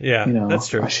 Yeah, you know, that's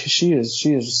true. She is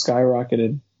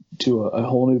skyrocketed to a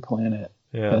whole new planet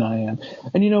than I am.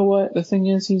 And you know what? The thing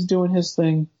is, he's doing his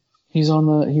thing. He's on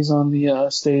the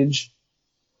stage,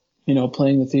 you know,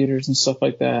 playing the theaters and stuff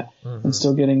like that, and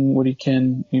still getting what he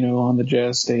can, you know, on the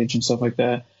jazz stage and stuff like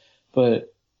that.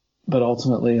 But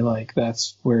ultimately, like,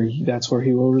 that's where he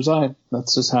will reside.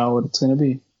 That's just how it's going to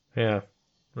be.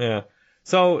 Yeah.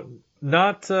 So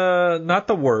not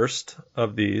the worst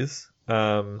of these.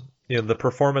 You know, the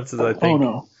performances, I think,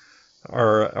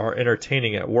 are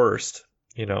entertaining at worst.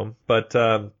 You know, but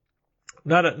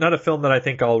not a film that I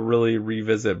think I'll really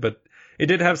revisit. But it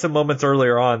did have some moments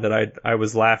earlier on that I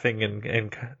was laughing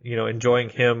and you know, enjoying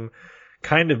him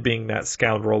kind of being that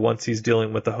scoundrel once he's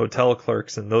dealing with the hotel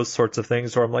clerks and those sorts of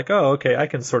things, where I'm like, oh, okay, I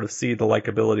can sort of see the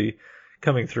likability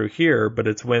coming through here. But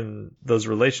it's when those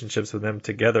relationships with them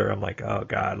together, I'm like, oh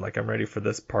God, like, I'm ready for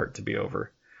this part to be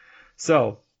over.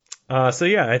 So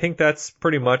yeah, I think that's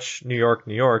pretty much New York,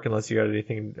 unless you got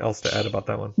anything else to add about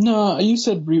that one. No, you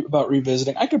said about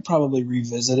revisiting. I could probably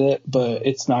revisit it, but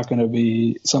it's not going to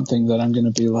be something that I'm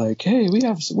going to be like, hey, we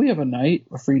have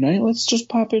a free night. Let's just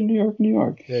pop in New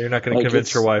York. Yeah, you're not going to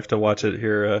convince your wife to watch it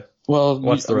here.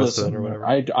 Watch the rest of it or whatever.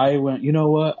 I went, you know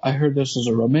what? I heard this was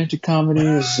a romantic comedy.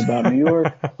 This is about New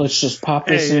York. Let's just pop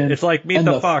this in. It's like Meet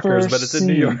the Fockers, but it's in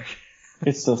New York.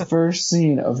 It's the first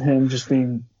scene of him just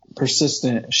being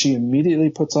persistent. She immediately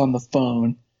puts on the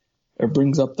phone, or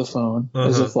brings up the phone,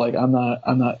 as if like, I'm not.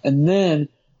 And then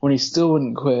when he still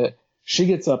wouldn't quit, she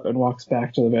gets up and walks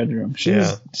back to the bedroom.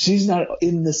 She's not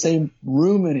in the same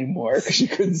room anymore because she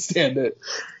couldn't stand it.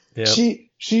 Yep.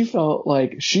 She felt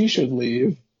like she should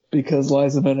leave because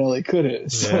Liza Minnelli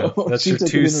couldn't. So that's your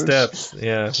two steps.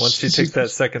 Yeah, once she takes that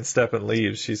second step and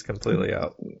leaves, she's completely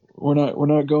out.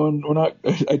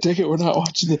 I take it we're not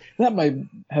watching it. That might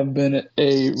have been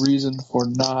a reason for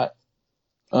not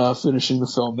finishing the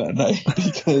film that night,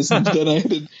 because then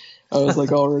I was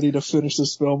like all ready to finish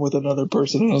this film with another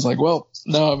person, and I was like, well,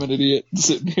 now I'm an idiot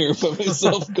sitting here by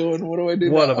myself going, what do I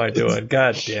do What now? am I doing?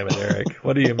 God damn it, Eric.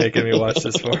 What are you making me watch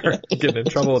this for? Getting in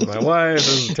trouble with my wife?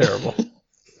 This is terrible.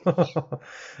 All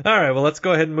right, well, let's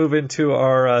go ahead and move into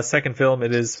our second film.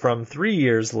 It is from 3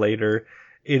 years later.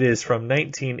 It is from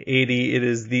 1980. It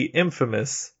is the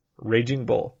infamous Raging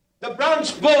Bull. The Bronx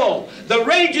Bull, the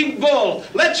Raging Bull.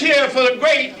 Let's hear for the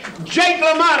great Jake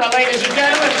LaMotta, ladies and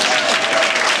gentlemen.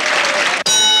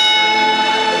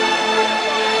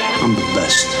 I'm the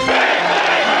best.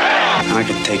 And I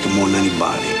can take him more than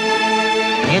anybody.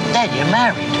 You're dead, you're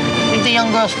married. Leave the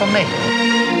young girls for me.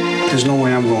 There's no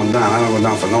way I'm going down. I don't go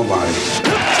down for nobody.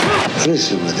 What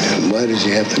is it with him? Why does he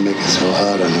have to make it so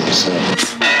hard on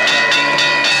himself?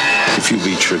 If you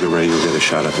beat Sugar Ray, you'll get a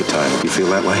shot at the title. You feel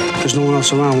that way? There's no one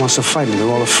else around who wants to fight me. They're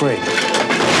all afraid.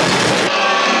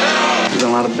 I've done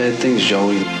a lot of bad things,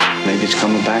 Joey. Maybe it's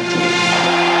coming back to me.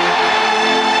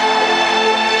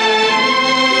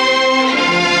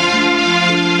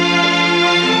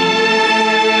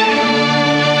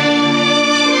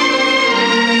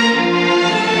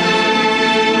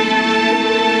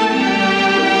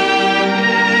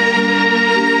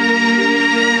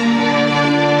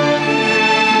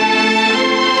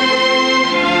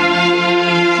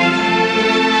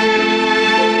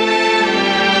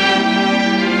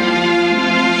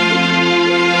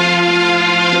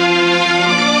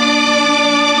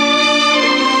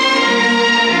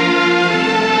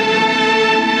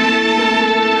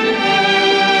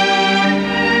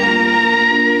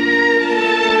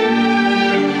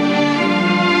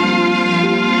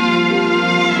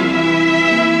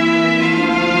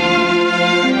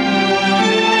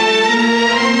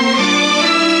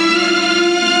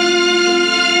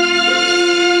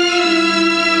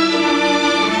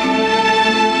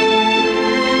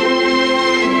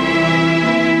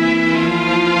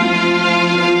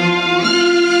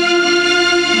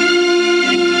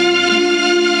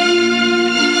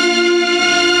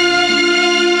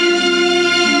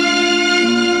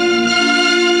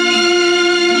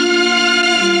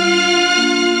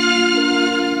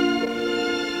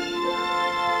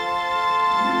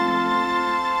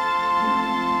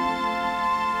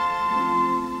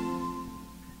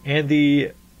 And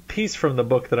the piece from the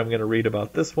book that I'm going to read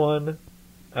about this one,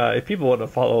 if people want to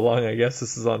follow along, I guess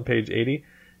this is on page 80.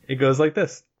 It goes like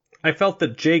this. I felt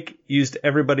that Jake used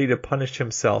everybody to punish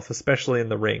himself, especially in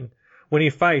the ring. When he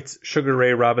fights Sugar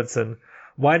Ray Robinson,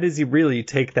 why does he really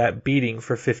take that beating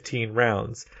for 15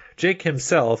 rounds? Jake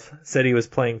himself said he was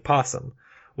playing possum.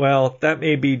 Well, that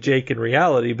may be Jake in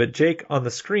reality, but Jake on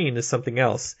the screen is something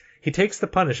else. He takes the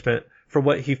punishment for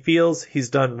what he feels he's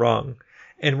done wrong.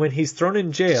 And when he's thrown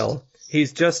in jail,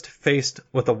 he's just faced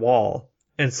with a wall.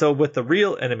 And so with the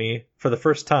real enemy for the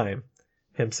first time,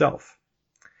 himself.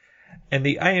 And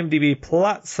the IMDb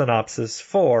plot synopsis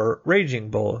for Raging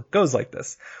Bull goes like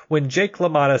this. When Jake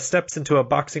LaMotta steps into a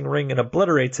boxing ring and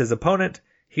obliterates his opponent,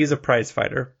 he's a prize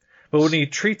fighter. But when he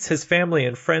treats his family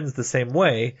and friends the same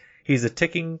way, he's a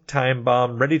ticking time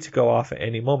bomb ready to go off at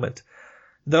any moment.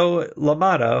 Though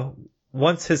LaMotta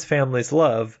wants his family's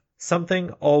love,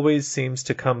 something always seems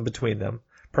to come between them.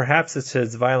 Perhaps it's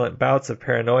his violent bouts of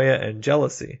paranoia and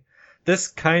jealousy. This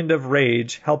kind of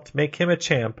rage helped make him a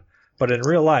champ, but in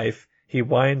real life, he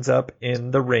winds up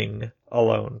in the ring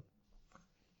alone.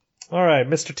 All right,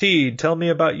 Mr. T, tell me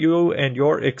about you and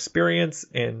your experience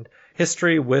and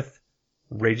history with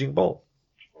Raging Bull.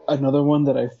 Another one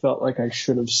that I felt like I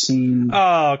should have seen.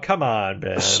 Oh, come on,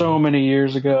 Ben. So many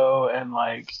years ago, and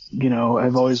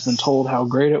I've always been told how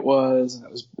great it was,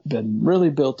 and it's been really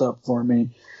built up for me.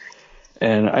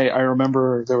 And I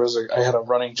remember I had a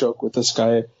running joke with this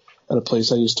guy at a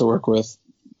place I used to work with.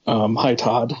 Hi,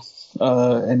 Todd.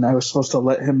 And I was supposed to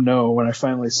let him know when I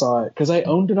finally saw it, because I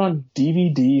owned it on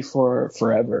DVD for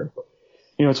forever.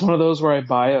 It's one of those where I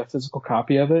buy a physical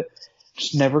copy of it,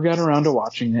 just never got around to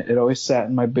watching it. It always sat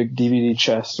in my big DVD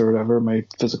chest or whatever, my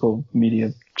physical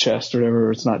media chest or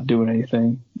whatever. It's not doing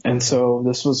anything. And so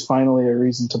this was finally a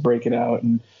reason to break it out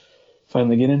and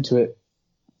finally get into it.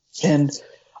 And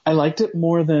I liked it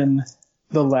more than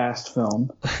the last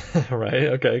film. Right.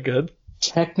 Okay, good.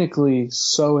 Technically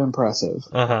so impressive.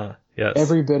 Yes.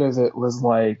 Every bit of it was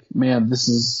like, man, this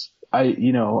is, I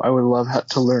would love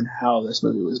to learn how this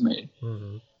movie was made.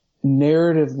 Mm-hmm.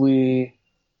 Narratively,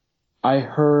 I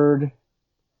heard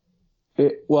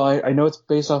it, well, I know it's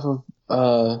based off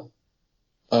of,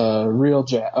 real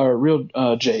Jake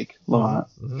LaMotta.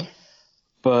 Mm-hmm.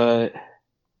 But,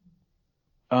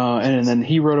 and then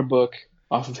he wrote a book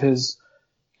off of his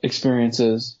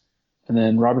experiences. And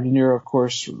then Robert De Niro, of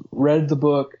course, read the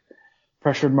book,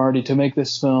 pressured Marty to make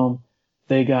this film.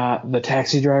 They got the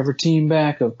Taxi Driver team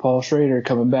back of Paul Schrader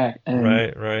coming back. And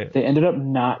right. They ended up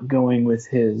not going with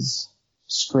his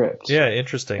script. Yeah,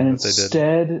 interesting. And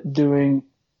instead doing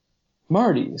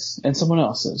Marty's and someone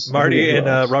else's. Marty and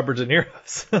Robert De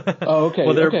Niro's. Oh, okay.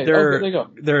 Well, there you go.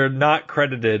 They're not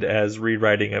credited as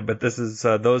rewriting it, but this is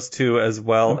those two as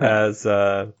well as,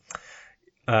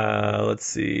 let's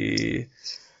see,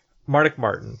 Mardick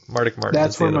Martin.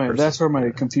 That's where my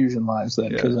confusion lies then,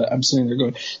 because I'm sitting there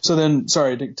going. So then,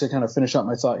 sorry to kind of finish up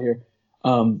my thought here.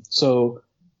 So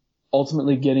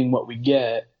ultimately, getting what we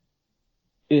get,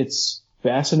 it's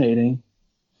fascinating,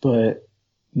 but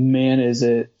man, is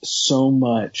it so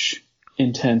much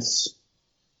intense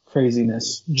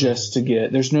craziness just to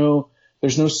get. There's no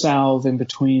salve in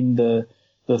between the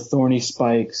thorny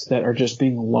spikes that are just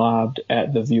being lobbed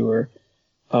at the viewer.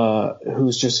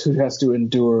 Who has to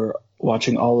endure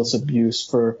watching all this abuse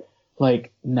for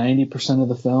like 90% of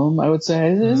the film, I would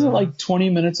say. Is it like 20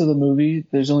 minutes of the movie?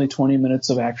 There's only 20 minutes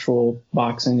of actual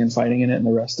boxing and fighting in it, and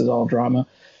the rest is all drama.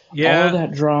 Yeah. All of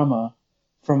that drama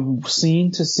from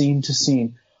scene to scene to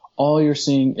scene, all you're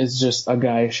seeing is just a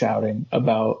guy shouting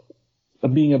about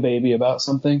being a baby about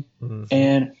something. Mm-hmm.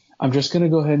 And I'm just going to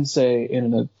go ahead and say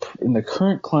in the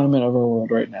current climate of our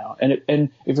world right now, and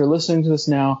if you're listening to this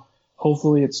now,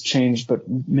 hopefully it's changed, but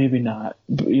maybe not.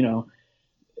 But,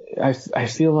 I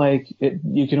feel like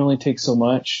you can only take so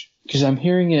much, because I'm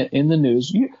hearing it in the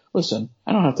news. Listen,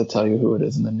 I don't have to tell you who it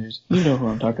is in the news. You know who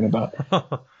I'm talking about.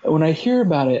 When I hear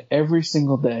about it every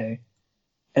single day,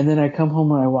 and then I come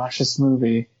home and I watch this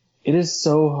movie, it is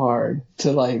so hard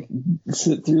to like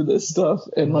sit through this stuff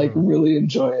and like really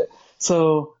enjoy it.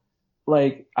 So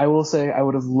like, I will say I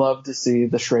would have loved to see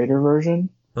the Schrader version.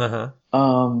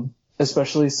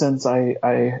 Especially since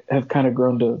I have kind of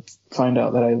grown to find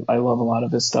out that I love a lot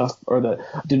of his stuff, or that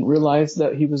I didn't realize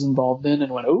that he was involved in,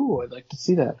 and went, oh, I'd like to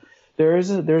see that. There's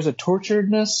a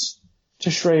torturedness to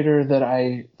Schrader that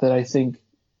I think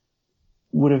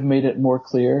would have made it more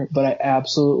clear, but I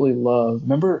absolutely love.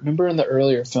 Remember in the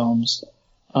earlier films,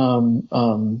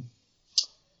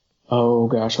 oh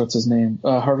gosh, what's his name?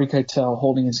 Harvey Keitel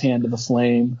holding his hand to the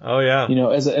flame. Oh yeah. You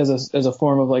know, as a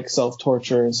form of like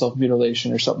self-torture and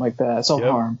self-mutilation or something like that,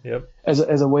 self-harm. Yep.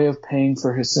 As a way of paying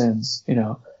for his sins. You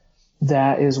know,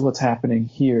 that is what's happening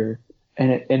here,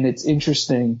 and it's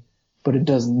interesting, but it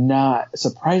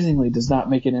surprisingly does not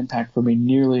make an impact for me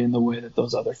nearly in the way that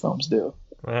those other films do.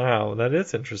 Wow, that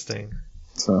is interesting.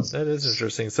 So that is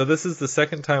interesting. So this is the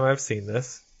second time I've seen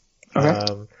this.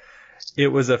 Okay. It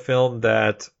was a film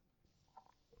that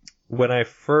when I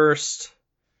first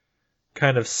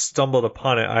kind of stumbled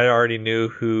upon it, I already knew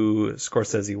who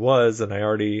Scorsese was, and I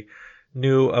already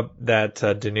knew that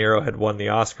De Niro had won the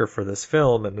Oscar for this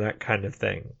film and that kind of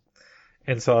thing.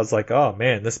 And so I was like, oh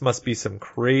man, this must be some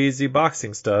crazy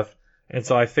boxing stuff. And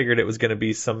so I figured it was going to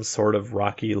be some sort of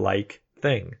Rocky-like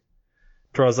thing.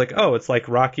 So I was like, oh, it's like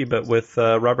Rocky, but with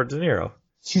Robert De Niro.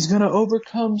 He's going to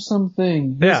overcome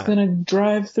something. He's going to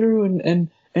drive through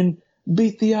and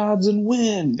beat the odds and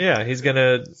win. Yeah, he's going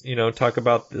to, talk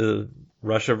about the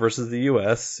Russia versus the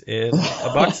U.S. in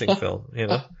a boxing film,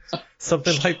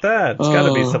 Something like that. It's got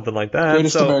to be something like that.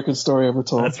 Greatest American story ever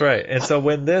told. That's right. And so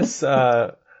when this,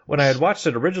 when I had watched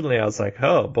it originally, I was like,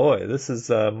 oh boy, this is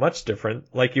much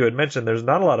different. Like you had mentioned, there's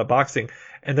not a lot of boxing,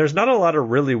 and there's not a lot of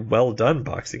really well done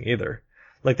boxing either.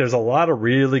 Like there's a lot of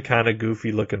really kind of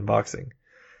goofy looking boxing.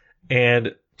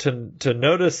 And to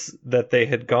notice that they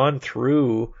had gone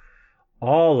through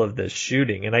all of this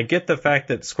shooting, and I get the fact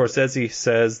that Scorsese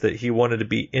says that he wanted to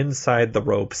be inside the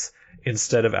ropes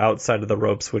instead of outside of the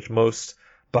ropes, which most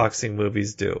boxing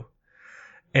movies do.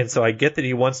 And so I get that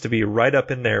he wants to be right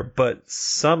up in there, but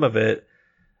some of it,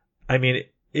 I mean,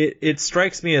 it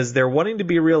strikes me as they're wanting to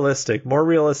be realistic, more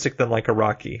realistic than like a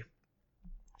Rocky.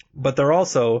 But they're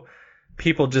also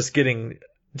people just getting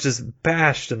just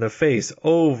bashed in the face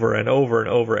over and over and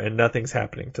over, and nothing's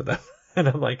happening to them. And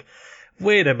I'm like,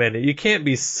 wait a minute, you can't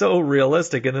be so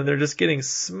realistic. And then they're just getting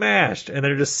smashed, and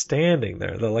they're just standing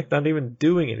there. They're like not even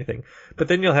doing anything. But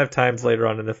then you'll have times later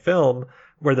on in the film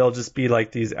where they'll just be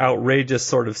like these outrageous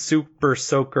sort of super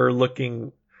soaker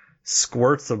looking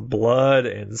squirts of blood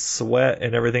and sweat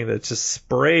and everything that just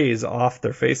sprays off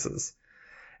their faces.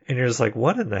 And you're just like,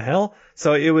 what in the hell?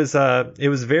 So it was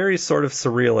very sort of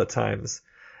surreal at times.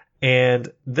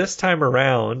 And this time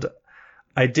around,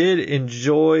 I did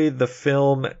enjoy the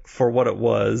film for what it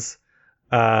was.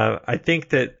 I think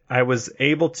that I was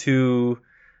able to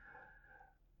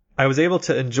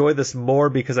enjoy this more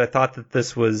because I thought that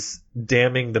this was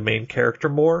damning the main character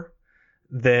more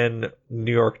than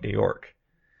New York, New York.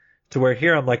 To where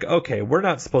here I'm like, okay, we're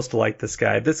not supposed to like this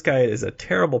guy. This guy is a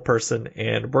terrible person,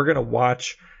 and we're going to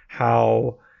watch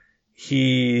how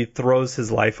he throws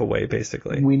his life away,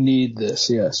 basically. We need this,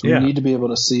 yes. We need to be able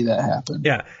to see that happen.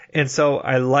 Yeah, and so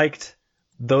I liked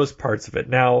those parts of it.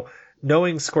 Now,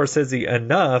 knowing Scorsese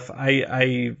enough,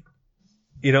 I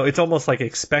it's almost like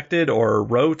expected or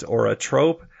rote or a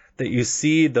trope that you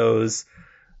see those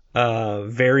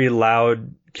very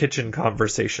loud kitchen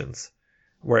conversations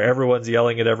where everyone's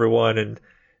yelling at everyone, and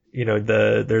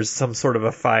there's some sort of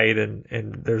a fight,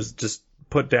 and there's just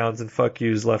put downs and fuck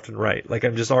yous left and right. Like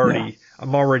I'm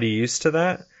already used to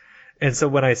that. And so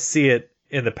when I see it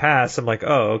in the past, I'm like,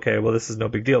 oh, okay, well, this is no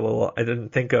big deal. Well, I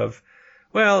didn't think of,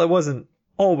 well, it wasn't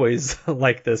always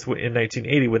like this in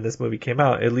 1980 when this movie came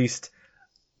out, at least,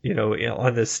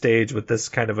 on this stage with this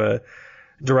kind of a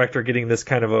director getting this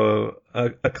kind of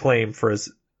a acclaim for his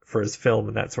film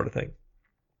and that sort of thing.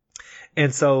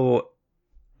 And so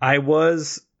I feel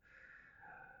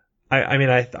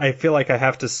like I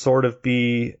have to sort of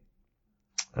be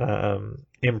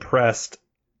impressed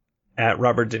at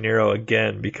Robert De Niro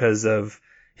again because of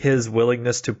his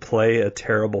willingness to play a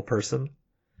terrible person.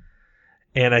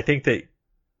 And I think that,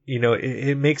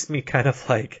 it makes me kind of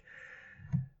like,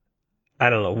 I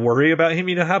don't know, worry about him.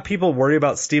 You know how people worry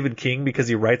about Stephen King because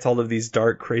he writes all of these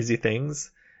dark, crazy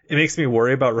things? It makes me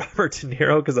worry about Robert De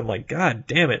Niro because I'm like, God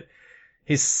damn it.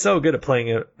 He's so good at playing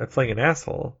an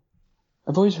asshole.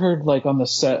 I've always heard, like, on the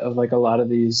set of, like, a lot of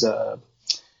these, what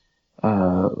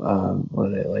are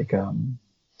they, like,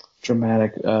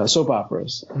 dramatic, soap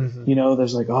operas. Mm-hmm.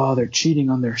 There's like, oh, they're cheating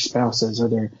on their spouses, or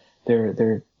they're,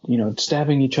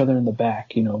 stabbing each other in the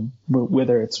back,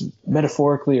 whether it's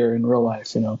metaphorically or in real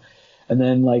life, and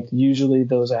then, like, usually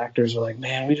those actors are like,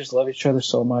 man, we just love each other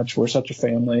so much. We're such a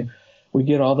family. We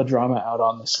get all the drama out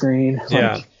on the screen.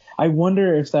 Yeah. Like, I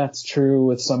wonder if that's true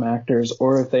with some actors,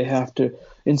 or if they have to,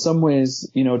 in some ways,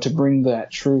 to bring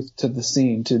that truth to the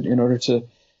scene in order to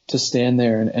stand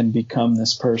there and become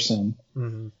this person.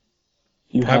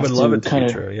 Mm-hmm. I would love it to be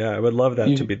true. Yeah, I would love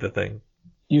that to be the thing.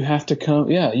 You have to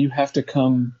come. Yeah, you have to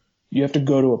come. You have to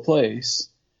go to a place,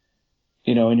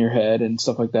 in your head and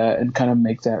stuff like that, and kind of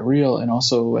make that real. And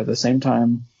also at the same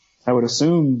time, I would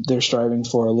assume they're striving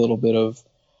for a little bit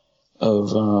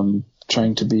of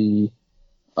trying to be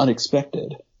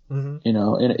unexpected,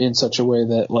 in such a way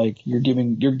that like you're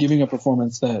giving a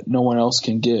performance that no one else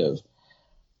can give.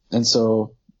 And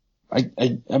so I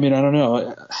mean, I don't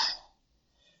know.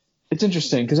 It's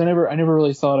interesting because I never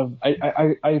really thought of,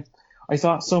 I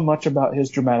thought so much about his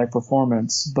dramatic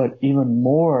performance, but even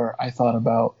more I thought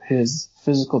about his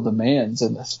physical demands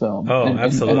in this film. Oh,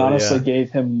 absolutely. And honestly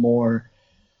gave him more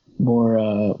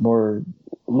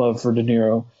love for De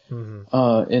Niro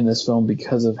in this film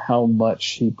because of how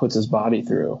much he puts his body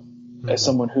through. As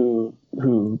someone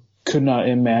who could not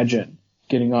imagine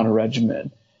getting on a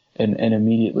regimen and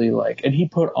immediately and he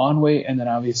put on weight and then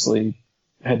obviously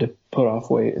had to put off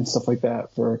weight and stuff like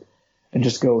that and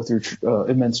just go through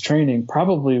immense training.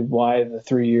 Probably why the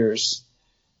 3 years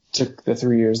took the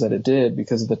 3 years that it did,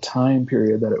 because of the time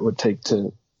period that it would take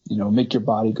to, make your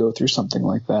body go through something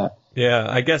like that. Yeah,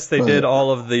 I guess they did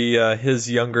all of the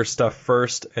his younger stuff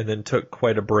first and then took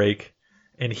quite a break.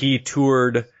 And he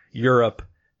toured Europe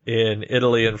in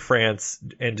Italy and France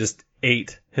and just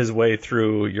ate his way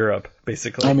through Europe,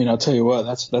 basically. I mean, I'll tell you what,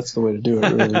 that's the way to do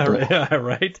it, really. Yeah,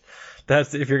 right?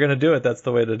 If you're going to do it, that's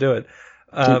the way to do it.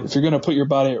 If you're going to put your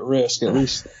body at risk, at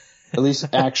least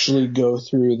actually go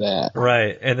through that.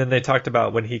 Right. And then they talked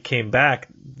about when he came back,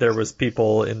 there was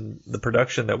people in the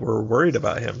production that were worried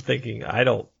about him, thinking,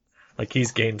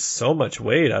 he's gained so much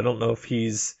weight. I don't know if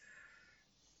he's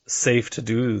safe to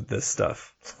do this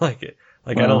stuff. I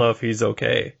don't know if he's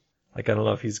okay. I don't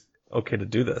know if he's okay to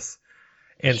do this.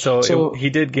 And so he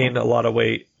did gain a lot of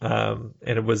weight. And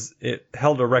it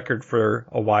held a record for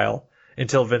a while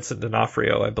until Vincent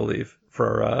D'Onofrio, I believe,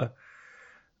 for,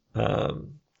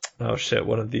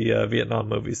 one of the Vietnam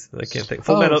movies. I can't think.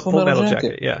 Full Metal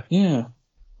Jacket. Yeah. Yeah.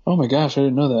 Oh my gosh, I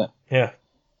didn't know that. Yeah.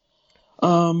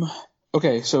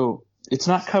 Okay, so it's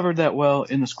not covered that well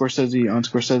in the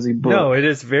Scorsese book. No, it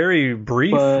is very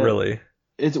brief, really.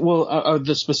 It's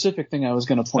the specific thing I was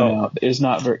going to point out is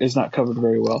not covered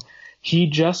very well.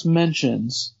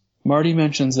 Marty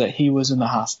mentions that he was in the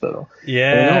hospital.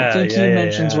 Yeah. But I don't think he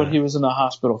mentions what he was in the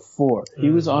hospital for. He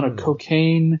was on a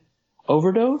cocaine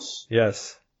overdose.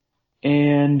 Yes.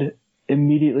 And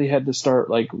immediately had to start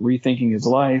rethinking his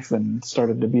life and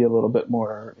started to be a little bit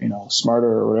more, smarter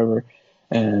or whatever.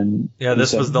 And yeah,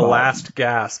 this was the last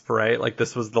gasp, right?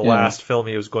 This was the last film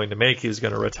he was going to make. He was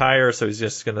going to retire, so he's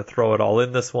just going to throw it all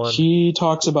in this one. He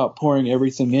talks about pouring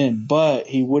everything in, but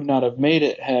he would not have made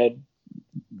it had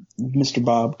Mr.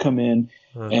 Bob come in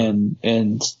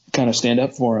and kind of stand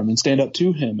up for him and stand up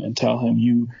to him and tell him,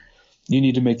 you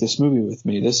need to make this movie with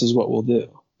me. This is what we'll do.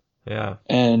 Yeah.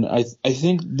 And I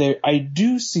think I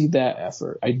do see that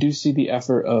effort. I do see the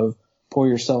effort of pour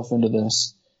yourself into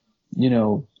this,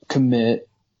 commit.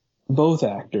 Both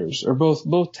actors or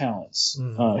both talents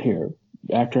here,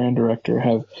 actor and director,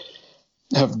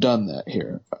 have done that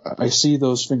here. I see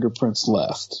those fingerprints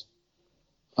left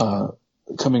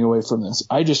coming away from this.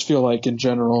 I just feel like in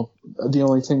general, the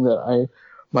only thing that I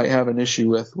might have an issue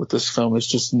with this film is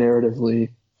just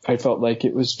narratively. I felt like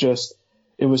it was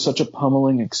such a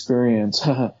pummeling experience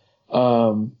to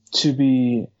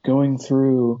be going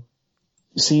through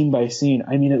scene by scene.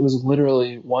 I mean, it was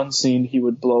literally one scene he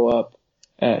would blow up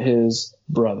at his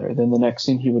brother, then the next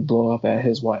scene he would blow up at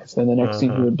his wife, then the next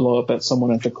scene he would blow up at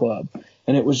someone at the club,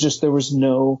 and it was just there was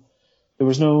no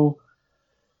letting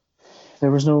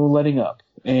up,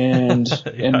 and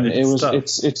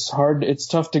it's hard, it's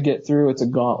tough to get through. It's a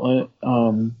gauntlet,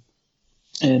 and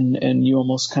you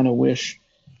almost kind of wish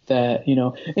that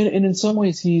and in some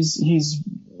ways he's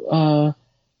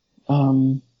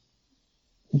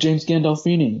James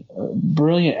Gandolfini, a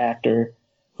brilliant actor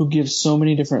who gives so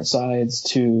many different sides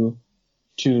to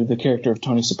the character of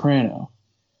Tony Soprano.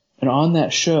 And on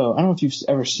that show, I don't know if you've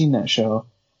ever seen that show,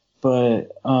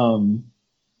 but I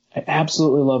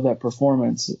absolutely love that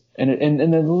performance.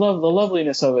 And the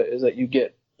loveliness of it is that you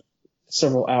get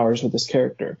several hours with this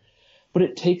character, but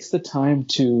it takes the time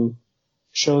to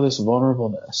show this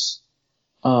vulnerableness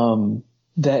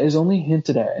that is only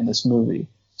hinted at in this movie.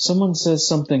 Someone says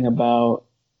something about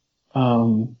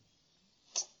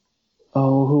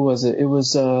who was it? It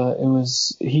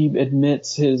was he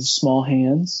admits his small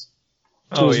hands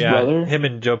to his brother. Him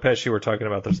and Joe Pesci were talking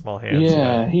about their small hands.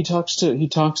 Yeah, he talks to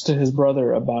his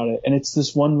brother about it, and it's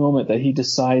this one moment that he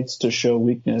decides to show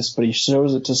weakness, but he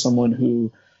shows it to someone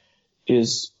who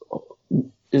is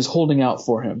holding out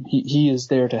for him. He is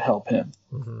there to help him,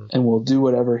 and will do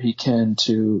whatever he can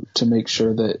to make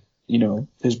sure that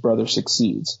his brother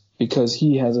succeeds because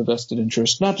he has a vested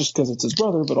interest, not just because it's his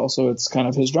brother, but also it's kind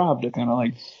of his job to kind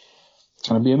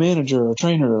of be a manager or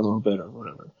trainer a little bit or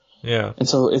whatever. Yeah. And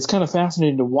so it's kind of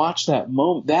fascinating to watch that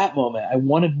moment. I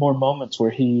wanted more moments where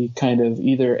he kind of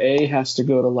either has to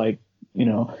go to like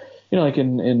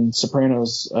in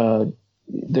Sopranos,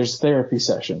 there's therapy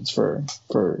sessions for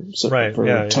Tony.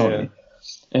 Yeah.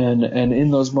 And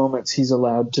in those moments he's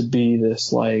allowed to be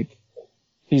this, like,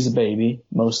 he's a baby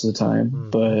most of the time,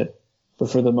 but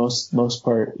for the most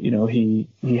part, he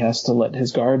has to let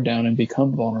his guard down and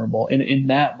become vulnerable. And in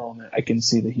that moment, I can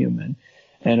see the human.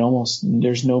 And almost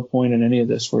there's no point in any of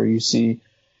this where you see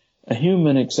a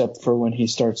human except for when he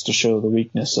starts to show the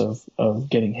weakness of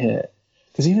getting hit.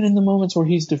 Because even in the moments where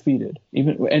he's defeated,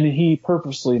 and he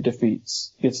purposely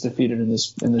gets defeated in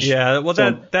this. Yeah, well,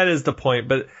 that is the point.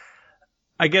 But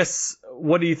I guess,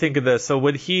 what do you think of this? So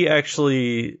when he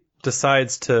actually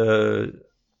decides to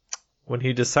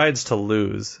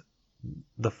lose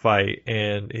the fight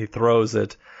and he throws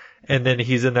it, and then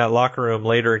he's in that locker room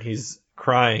later and he's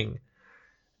crying,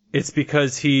 it's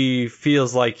because he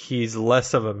feels like he's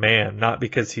less of a man, not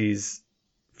because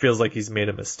feels like he's made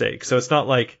a mistake. So it's not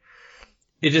like,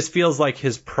 it just feels like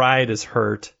his pride is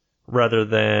hurt rather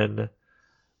than,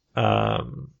 I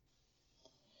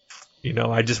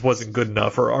just wasn't good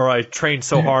enough, or I trained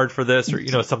so hard for this,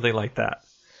 or, something like that.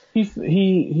 He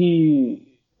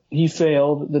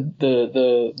failed.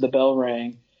 The bell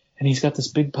rang, and he's got this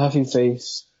big puffy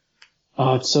face.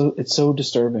 Oh, it's so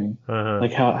disturbing.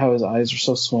 Like how his eyes are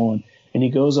so swollen. And he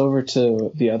goes over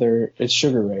to it's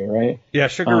Sugar Ray, right? Yeah,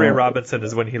 Sugar Ray Robinson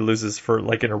is when he loses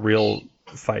in a real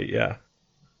fight, yeah.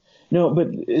 No, but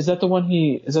is that the one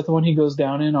he goes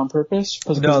down in on purpose?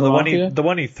 No, the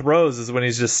one he throws is when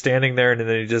he's just standing there, and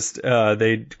then he just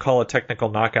they call a technical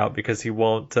knockout because he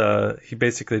won't he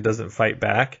basically doesn't fight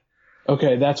back.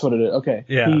 Okay, that's what it is. Okay.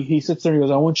 Yeah. He sits there and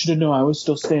goes, I want you to know I was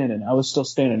still standing.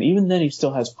 Even then he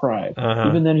still has pride.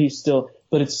 Even then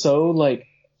but it's so like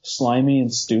slimy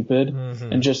and stupid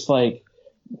and just like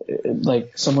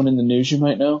someone in the news you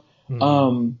might know.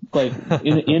 Like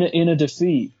in a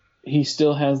defeat, he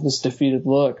still has this defeated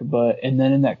look, and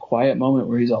then in that quiet moment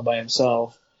where he's all by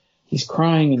himself, he's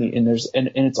crying and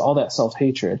it's all that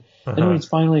self-hatred. And when he's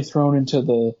finally thrown into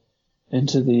the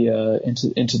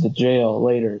jail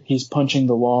later, he's punching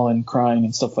the wall and crying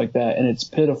and stuff like that, and it's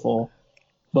pitiful.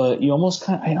 But I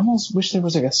almost wish there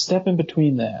was like a step in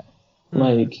between that,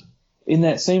 like in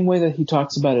that same way that he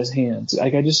talks about his hands.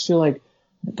 Like I just feel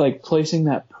like placing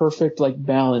that perfect like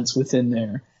balance within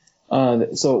there,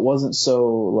 so it wasn't so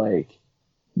like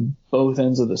both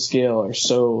ends of the scale are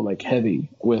so like heavy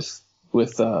with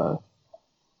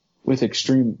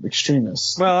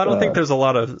extremists. Well, I don't think there's a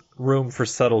lot of room for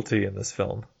subtlety in this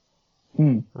film.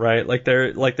 Right?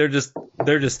 They're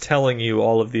just telling you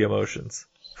all of the emotions.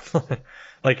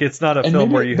 Like it's not a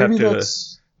film where you have to,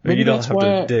 or you don't have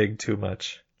to dig too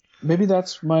much. Maybe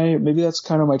that's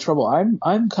kind of my trouble.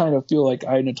 I'm kind of feel like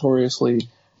I notoriously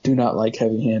do not like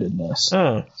heavy-handedness.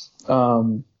 I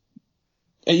don't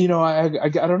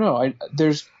know.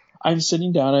 I'm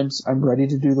sitting down. I'm ready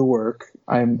to do the work.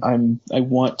 I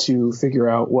want to figure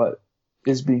out what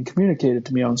is being communicated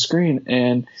to me on screen.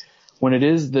 And when it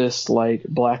is this like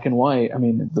black and white, I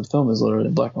mean, the film is literally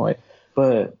black and white,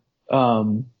 but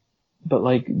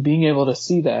like being able to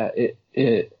see that,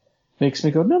 it makes me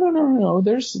go, no.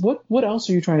 There's what else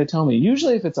are you trying to tell me?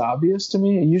 Usually if it's obvious to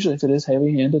me, and usually if it is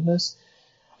heavy-handedness,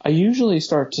 I usually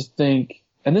start to think,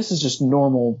 and this is just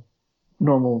normal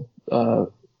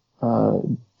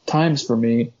times for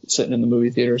me, sitting in the movie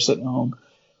theater, sitting at home.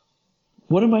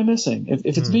 What am I missing?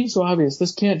 If it's being so obvious,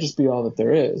 this can't just be all that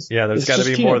there is. Yeah, there's got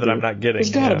to be more that I'm not getting.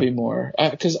 There's got to be more,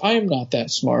 because I am not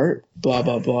that smart. Blah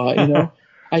blah blah.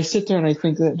 I sit there and I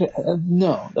think that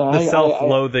no. The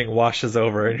self-loathing washes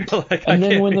over, and you're like. And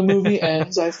then when the movie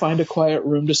ends, I find a quiet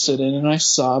room to sit in, and I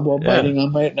sob while biting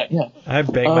on my. Yeah. I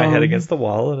bang my head against the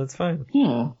wall, and it's fine.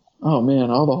 Yeah. Oh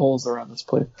man, all the holes around this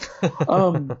place.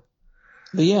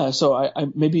 But yeah, so I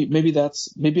maybe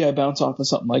I bounce off of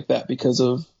something like that because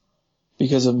of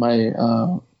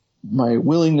my my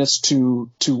willingness to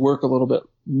work a little bit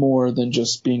more than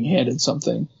just being handed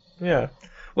something. Yeah.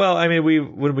 Well, I mean,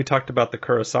 when we talked about the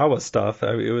Kurosawa stuff,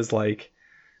 it was like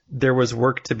there was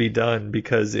work to be done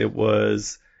because it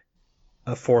was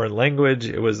a foreign language.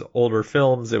 It was older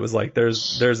films. It was like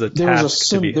there's a task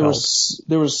to be held.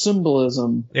 There was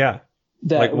symbolism. Yeah.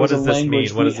 That like, what does this mean?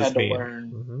 What does this mean?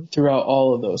 Learn throughout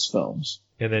all of those films.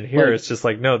 And then here it's just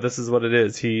like, no, this is what it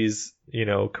is. He's,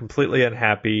 completely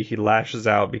unhappy. He lashes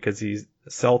out because he's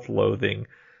self-loathing.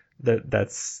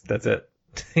 That's it.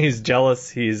 He's jealous.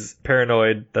 He's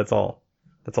paranoid. That's all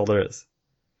there is.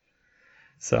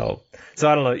 So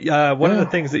I don't know. One of the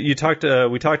things that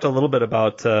we talked a little bit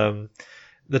about the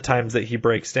times that he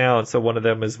breaks down. So one of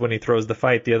them is when he throws the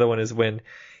fight. The other one is when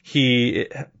he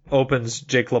opens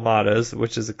Jake LaMotta's,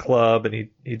 which is a club, and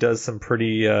he does some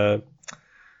pretty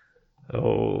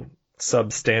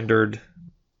substandard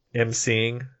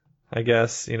emceeing, I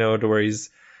guess, to where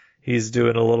he's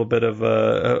doing a little bit of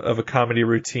a comedy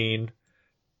routine,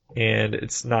 and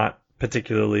it's not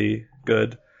particularly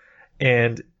good.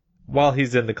 And while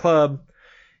he's in the club,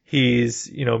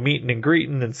 he's, meeting and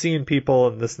greeting and seeing people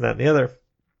and this and that and the other.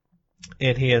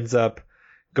 And he ends up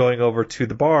going over to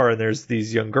the bar, and there's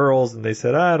these young girls, and they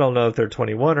said, I don't know if they're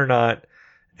 21 or not.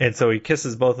 And so he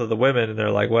kisses both of the women, and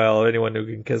they're like, well, anyone who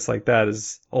can kiss like that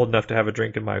is old enough to have a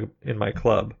drink in my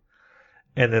club.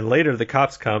 And then later the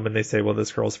cops come and they say, well,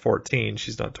 this girl's 14,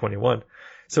 she's not 21.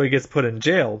 So he gets put in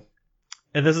jail.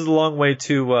 And this is a long way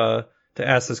to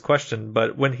ask this question,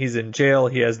 but when he's in jail,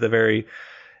 he has the very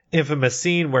infamous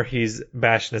scene where he's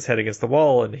bashing his head against the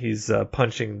wall, and he's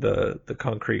punching the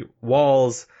concrete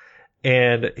walls,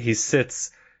 and he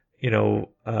sits,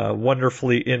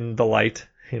 wonderfully in the light,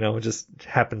 just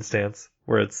happenstance,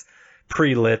 where it's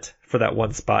pre-lit for that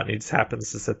one spot, and he just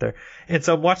happens to sit there. And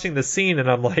so I'm watching the scene,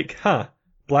 and I'm like,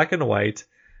 black and white,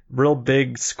 real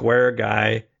big square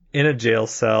guy in a jail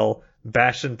cell,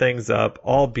 bashing things up,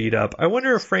 all beat up. I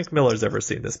wonder if Frank Miller's ever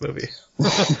seen this movie.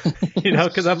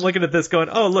 Because I'm looking at this going,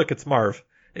 oh, look, it's Marv.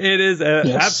 It is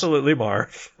absolutely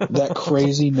Marv. That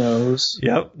crazy nose.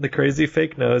 Yep, the crazy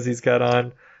fake nose he's got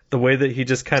on. The way that he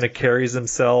just kind of carries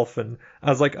himself. And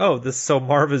I was like, oh, so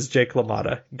Marv is Jake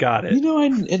LaMotta. Got it.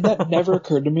 That never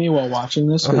occurred to me while watching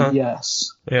this, but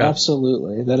yes,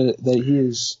 absolutely. That he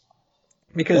is.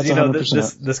 Because,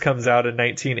 this comes out in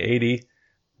 1980.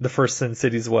 The first Sin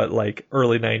City's early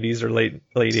 90s or late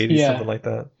 80s, something like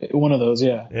that. One of those,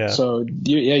 yeah. So,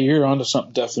 you're onto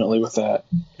something definitely with that.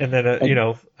 And then,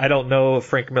 I don't know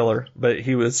Frank Miller, but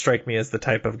he would strike me as the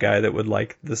type of guy that would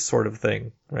like this sort of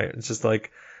thing, right? It's just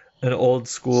like an old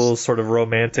school sort of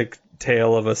romantic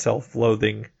tale of a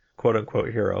self-loathing,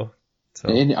 quote-unquote, hero. So.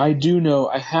 And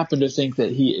I happen to think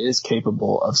that he is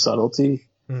capable of subtlety,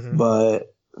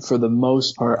 but for the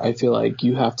most part, I feel like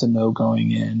you have to know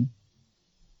going in.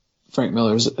 Frank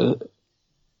Miller's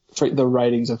the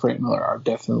writings of Frank Miller are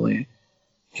definitely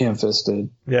ham-fisted.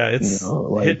 Yeah, it's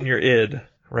hitting your id,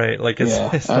 right? Like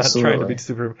it's not trying to be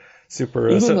super.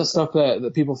 Even the stuff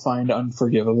that people find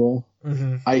unforgivable,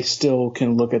 I still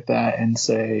can look at that and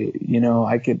say,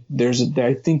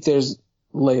 I think there's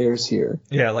layers here.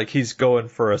 Yeah, like he's going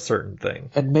for a certain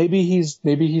thing, and maybe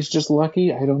he's just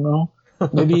lucky. I don't know.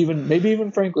 Maybe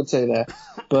even Frank would say that,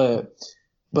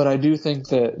 but I do think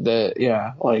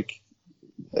that like.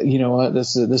 You know what?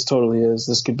 This totally is.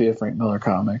 This could be a Frank Miller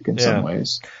comic in some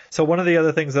ways. So one of the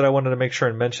other things that I wanted to make sure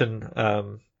and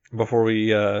mention before we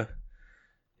get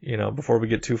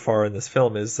too far in this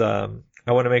film is I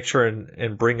want to make sure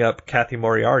and bring up Kathy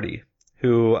Moriarty,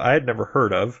 who I had never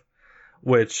heard of,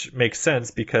 which makes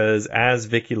sense because as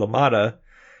Vicky LaMotta,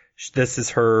 this is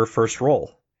her first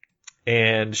role,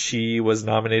 and she was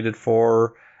nominated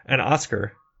for an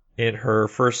Oscar in her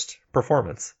first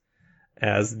performance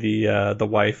as the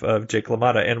wife of Jake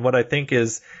LaMotta. And what I think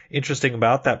is interesting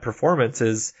about that performance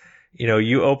is,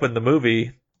 you open the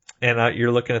movie and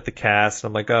you're looking at the cast, and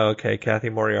I'm like, oh, okay, Kathy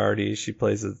Moriarty, she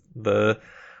plays the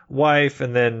wife,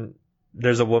 and then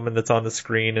there's a woman that's on the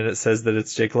screen and it says that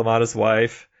it's Jake LaMotta's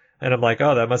wife, and I'm like,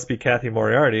 oh, that must be Kathy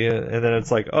Moriarty, and then it's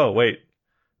like, oh, wait,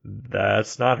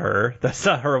 that's not her. That's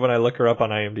not her when I look her up on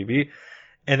IMDb.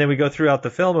 And then we go throughout the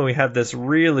film and we have this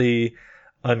really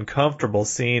uncomfortable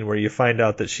scene where you find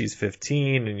out that she's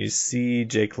 15 and you see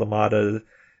Jake LaMotta,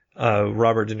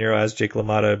 Robert De Niro as Jake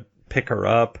LaMotta, pick her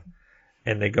up,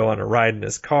 and they go on a ride in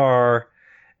his car,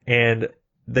 and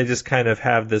they just kind of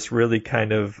have this really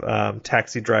kind of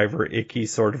taxi driver icky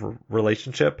sort of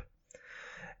relationship.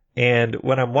 And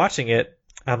when I'm watching it,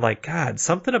 I'm like, God,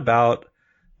 something about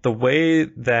the way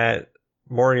that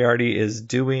Moriarty is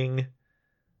doing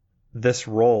this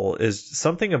role is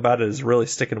something about it is really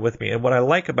sticking with me. And what I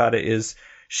like about it is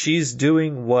she's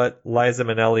doing what Liza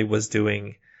Minnelli was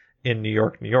doing in New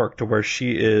York, New York, to where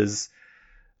she is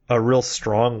a real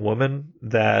strong woman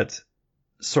that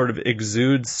sort of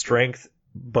exudes strength,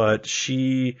 but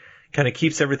she kind of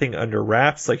keeps everything under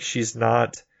wraps. Like she's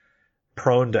not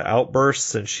prone to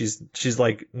outbursts, and she's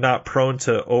like not prone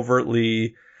to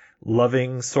overtly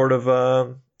loving sort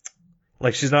of,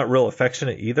 like she's not real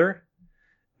affectionate either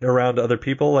around other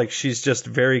people. Like she's just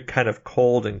very kind of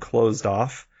cold and closed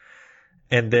off.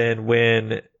 And then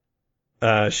when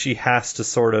she has to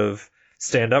sort of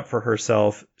stand up for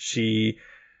herself, she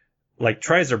like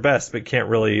tries her best but can't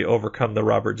really overcome the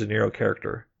Robert De Niro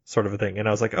character sort of a thing. And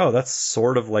I was like, oh, that's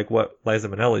sort of like what Liza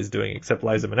Minnelli's doing, except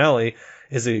Liza Minnelli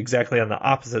is exactly on the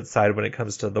opposite side when it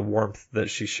comes to the warmth that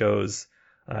she shows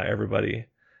everybody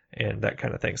and that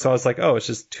kind of thing. So I was like, oh, it's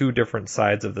just two different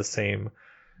sides of the same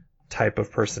type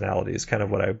of personality is kind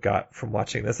of what I got from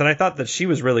watching this. And I thought that she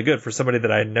was really good for somebody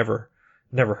that I had never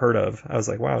heard of. I was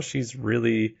like, wow, she's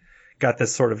really got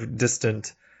this sort of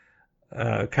distant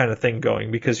kind of thing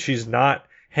going, because she's not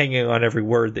hanging on every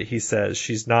word that he says.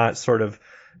 She's not sort of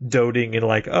doting and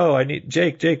like, oh, I need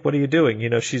Jake, what are you doing? You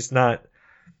know, she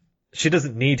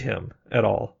doesn't need him at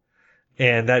all.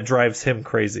 And that drives him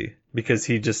crazy because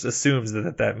he just assumes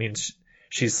that means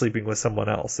she's sleeping with someone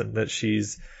else and that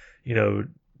she's, you know,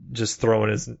 just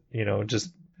throwing his, you know,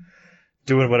 just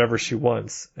doing whatever she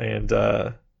wants and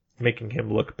making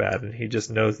him look bad. And he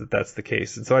just knows that that's the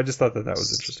case. And so I just thought that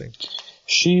was interesting.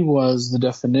 She was the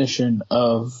definition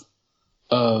of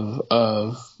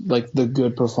like the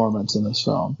good performance in this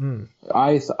film.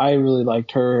 I really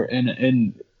liked her,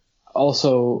 and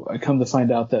also I come to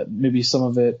find out that maybe some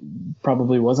of it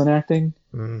probably wasn't acting.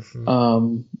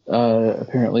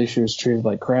 Apparently she was treated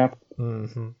like crap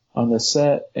on the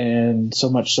set, and so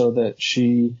much so that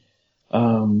she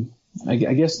I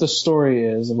guess the story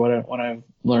is what I've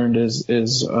learned is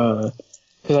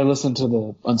because I listened to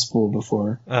the Unspooled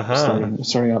before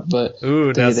starting up. But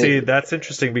that's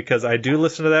interesting because I do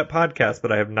listen to that podcast,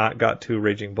 but I have not got to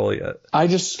Raging Bull yet. I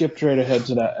just skipped right ahead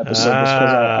to that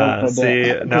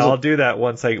episode. Now I'll do that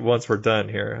once we're done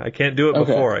here. I can't do it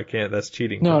before. I can't. That's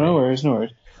cheating. No worries.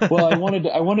 Well, I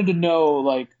wanted to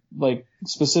know like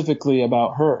specifically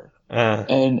about her,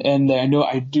 and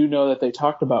I do know that they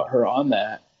talked about her on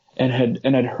that, and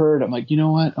had heard. I'm like, you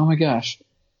know what? Oh my gosh.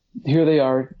 Here they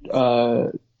are,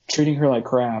 treating her like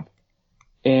crap.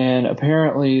 And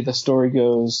apparently the story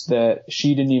goes that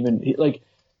she didn't even, like,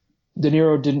 De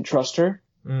Niro didn't trust her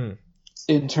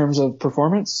in terms of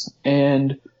performance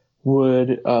and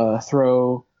would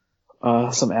throw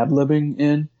some ad-libbing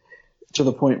in to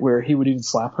the point where he would even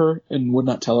slap her and would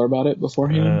not tell her about it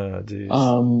beforehand.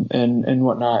 And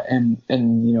whatnot. And,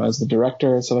 you know, as the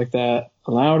director and stuff like that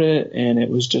allowed it. And it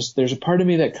was just, there's a part of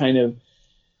me that kind of,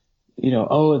 you know,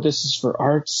 oh, this is for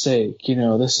art's sake, you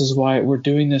know, this is why we're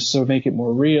doing this, so make it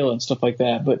more real and stuff like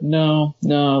that. But no,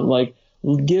 like,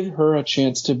 give her a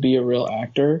chance to be a real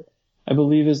actor, I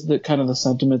believe is the kind of the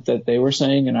sentiment that they were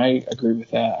saying. And I agree with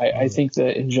that. I think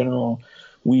that in general,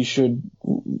 we should,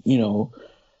 you know,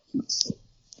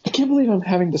 I can't believe I'm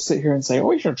having to sit here and say, oh,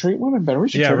 we should treat women better. We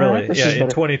should treat actresses better. In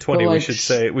 2020,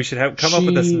 like, we should come up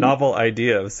with this novel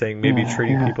idea of saying maybe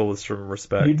treating people with some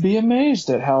respect. You'd be amazed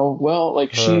at how well,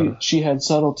 like, she had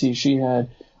subtlety, she had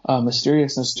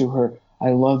mysteriousness to her.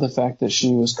 I love the fact that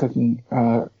she was cooking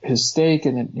his steak,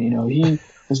 and then, you know, he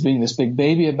was being this big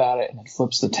baby about it, and then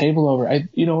flips the table over.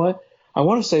 You know what? I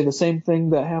want to say the same thing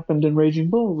that happened in Raging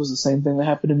Bull was the same thing that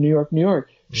happened in New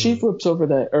York. She flips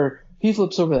over he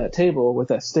flips over that table with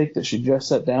that steak that she just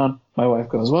set down. My wife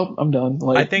goes, well, I'm done.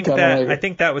 Like, I think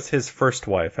that was his first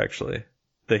wife, actually,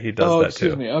 that he does that too. Oh,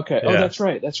 excuse me. Okay. Yeah. Oh, that's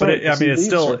right. But it's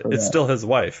still his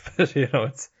wife. You know,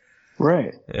 it's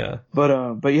right. Yeah.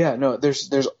 But yeah, no,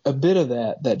 there's a bit of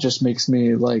that just makes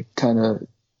me like kind of,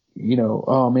 you know,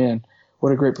 oh man,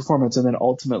 what a great performance. And then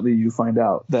ultimately you find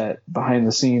out that behind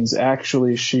the scenes,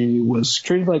 actually she was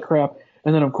treated like crap.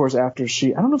 And then, of course, after I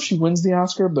don't know if she wins the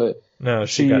Oscar, but no,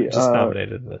 she got just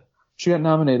nominated. She got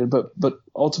nominated, but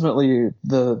ultimately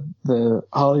the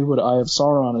Hollywood Eye of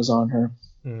Sauron is on her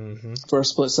for a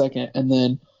split second, and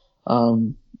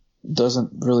then doesn't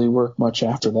really work much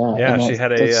after that. Yeah,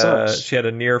 she had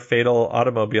a near fatal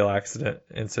automobile accident,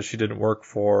 and so she didn't work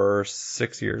for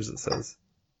 6 years. It says.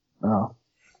 Oh.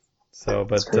 So,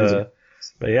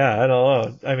 but yeah, I don't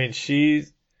know. I mean,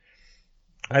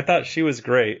 I thought she was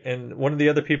great, and one of the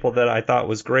other people that I thought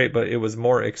was great, but it was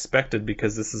more expected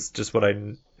because this is just what I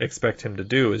expect him to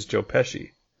do, is Joe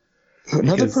Pesci.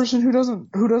 Another person who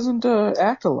doesn't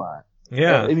act a lot.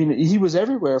 Yeah, I mean, he was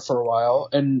everywhere for a while,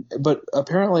 but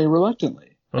apparently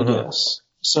reluctantly, I guess.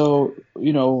 So,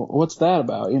 you know, what's that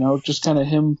about? You know, just kind of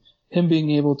him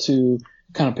being able to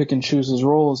kind of pick and choose his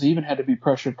roles. He even had to be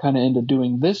pressured kind of into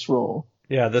doing this role.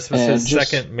 Yeah, this was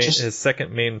his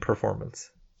second main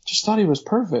performance. Just thought he was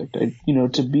perfect. You know,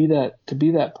 to be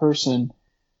that person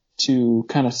to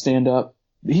kind of stand up.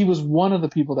 He was one of the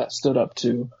people that stood up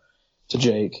to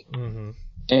Jake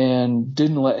and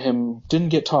didn't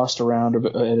get tossed around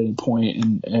at any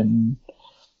point. And,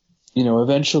 you know,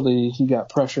 eventually he got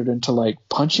pressured into like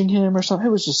punching him or something.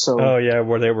 It was just so. Oh yeah.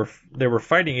 Where they were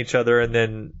fighting each other, and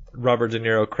then Robert De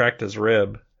Niro cracked his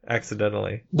rib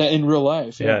accidentally. That in real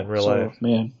life. Yeah, in real life.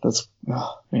 Man, that's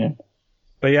man.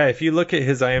 But yeah, if you look at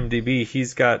his IMDb,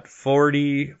 he's got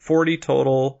 40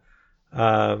 total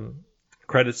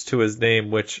credits to his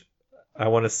name, which I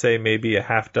want to say maybe a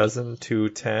half dozen to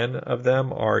 10 of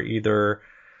them are either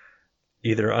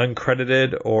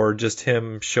uncredited or just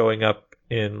him showing up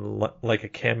in like a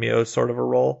cameo sort of a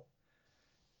role.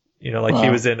 You know, like he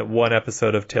was in one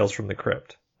episode of Tales from the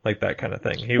Crypt, like that kind of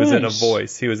thing. He was in a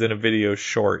voice. He was in a video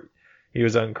short. He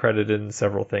was uncredited in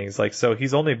several things. Like, so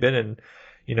he's only been in,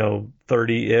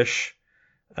 30-ish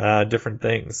different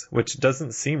things, which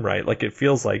doesn't seem right. Like, it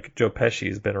feels like Joe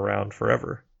Pesci's been around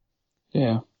forever.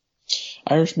 Yeah.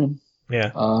 Irishman. Yeah.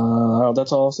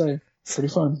 That's all I'll say. Pretty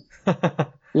fun.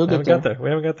 You'll get there. We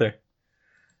haven't got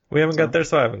there.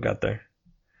 So I haven't got there.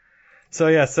 So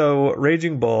yeah, so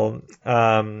Raging Bull,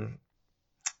 I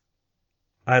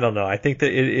don't know. I think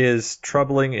that it is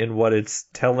troubling in what it's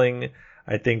telling.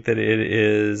 I think that it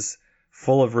is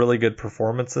full of really good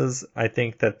performances. I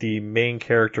think that the main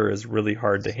character is really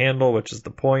hard to handle, which is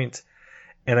the point.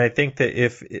 And I think that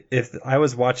if I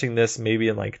was watching this maybe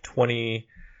in like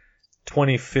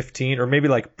 2015 or maybe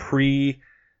like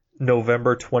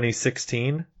pre-November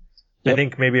 2016, I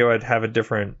think maybe I would have a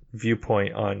different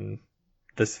viewpoint on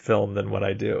this film than what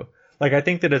I do. Like, I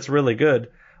think that it's really good.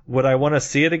 Would I want to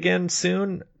see it again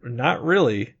soon? Not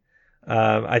really.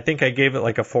 I think I gave it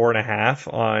like a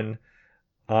 4.5 on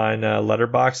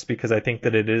Letterboxd because I think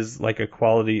that it is like a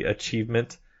quality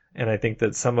achievement, and I think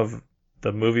that some of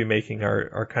the movie making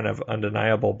are kind of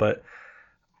undeniable, but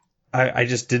I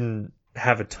just didn't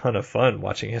have a ton of fun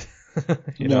watching it.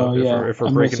 If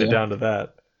we're breaking it down to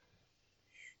that.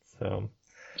 So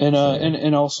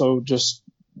and also just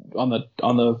on the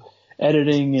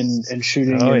editing and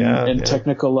shooting and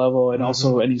technical level, and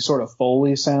also any sort of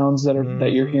Foley sounds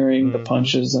that you're hearing, the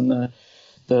punches and the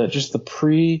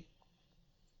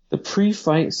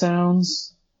pre-fight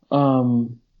sounds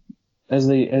as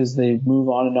they move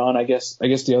on and on. I guess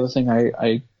the other thing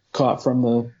I caught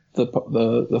from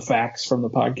the facts from the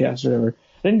podcast or whatever,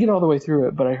 I didn't get all the way through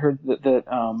it, but I heard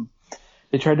that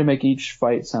they tried to make each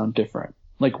fight sound different.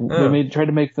 Like they tried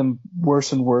to make them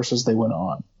worse and worse as they went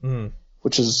on,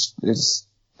 which is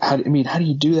how do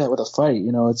you do that with a fight?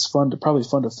 It's probably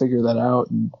fun to figure that out.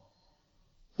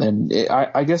 And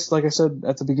I guess, like I said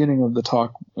at the beginning of the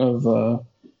talk of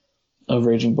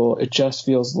Raging Bull, it just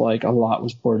feels like a lot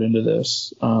was poured into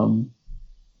this.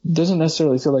 Doesn't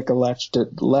necessarily feel like a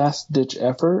last ditch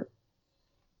effort,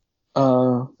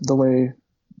 the way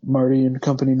Marty and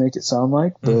company make it sound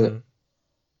like, but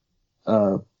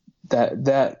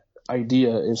that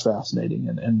idea is fascinating,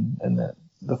 and that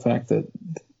the fact that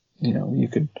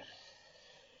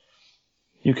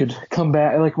you could come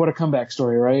back, like, what a comeback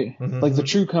story, right? Like, the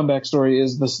true comeback story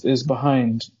is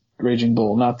behind Raging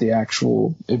Bull, not the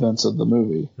actual events of the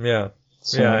movie. Yeah.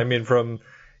 So, yeah, I mean, from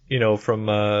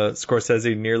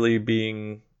Scorsese nearly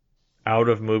being out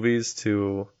of movies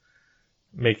to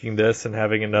making this and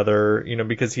having another,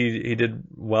 because he did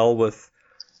well with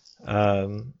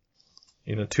 2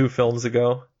 films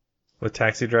ago with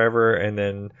Taxi Driver, and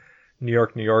then New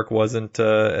York wasn't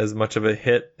as much of a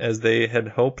hit as they had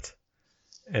hoped.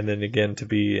 And then again, to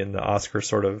be in the Oscar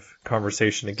sort of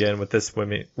conversation again with this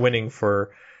winning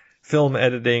for film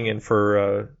editing and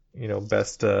for,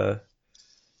 best,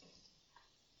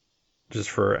 just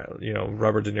for,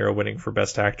 Robert De Niro winning for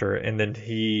best actor. And then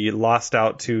he lost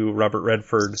out to Robert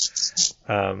Redford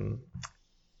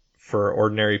for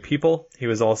Ordinary People. He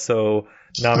was also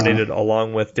nominated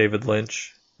along with David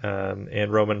Lynch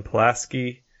and Roman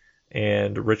Polanski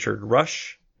and Richard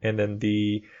Rush. And then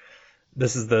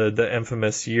this is the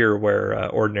infamous year where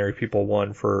Ordinary People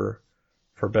won for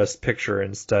Best Picture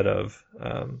instead of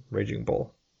Raging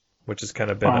Bull, which has kind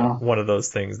of been one of those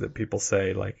things that people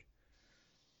say, like,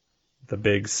 the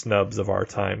big snubs of our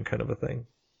time kind of a thing.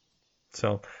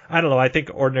 So I don't know. I think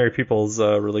Ordinary People's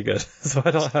really good. So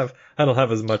I don't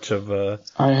have as much of.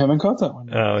 I haven't caught that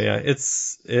one. Oh yeah,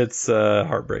 it's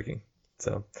heartbreaking.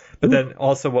 So, but then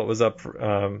also what was up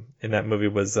in that movie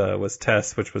was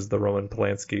Tess, which was the Roman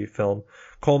Polanski film,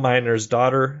 Coal Miner's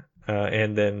Daughter,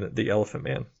 and then The Elephant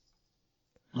Man.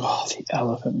 Oh, The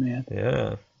Elephant Man.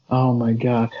 Yeah. Oh my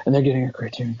God. And they're getting a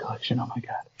Criterion Collection. Oh my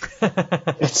God.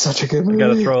 It's such a good movie. I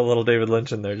got to throw a little David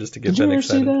Lynch in there just to get Ben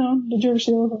excited. Did you ever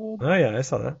see Elephant Man? Oh yeah, I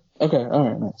saw that. Okay. All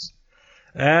right. Nice.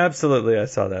 Absolutely, I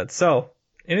saw that. So,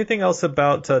 anything else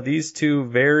about these two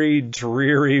very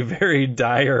dreary, very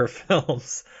dire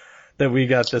films that we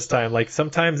got this time? Like,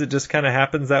 sometimes it just kind of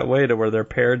happens that way to where they're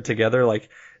paired together. Like,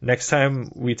 next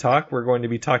time we talk, we're going to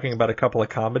be talking about a couple of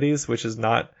comedies, which is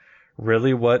not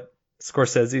really what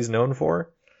Scorsese's known for.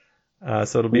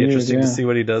 So it'll be interesting to see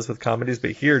what he does with comedies.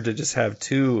 But here, to just have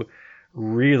two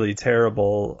really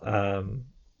terrible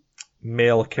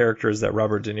male characters that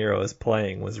Robert De Niro is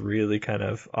playing was really kind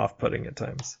of off-putting at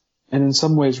times. And in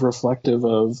some ways reflective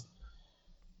of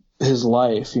his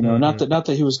life, you know, not that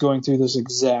he was going through this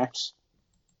exact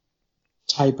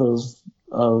type of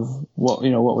what,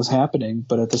 you know, what was happening,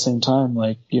 but at the same time,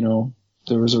 like, you know,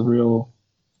 there's a real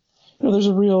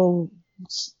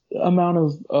amount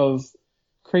of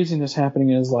craziness happening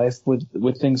in his life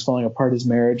with things falling apart, his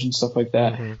marriage and stuff like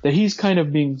that, that he's kind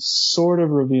of being sort of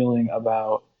revealing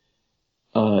about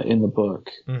in the book.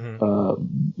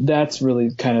 That's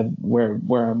really kind of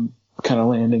where I'm kind of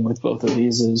landing with both of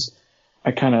these. Is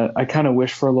I kind of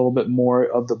wish for a little bit more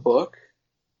of the book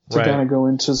to kind of go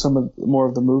into more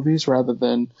of the movies, rather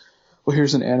than, well,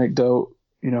 here's an anecdote,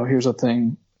 you know, here's a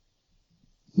thing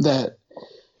that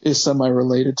is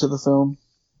semi-related to the film,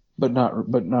 but not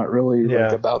really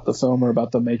like about the film or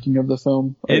about the making of the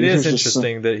film. It is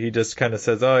interesting that he just kind of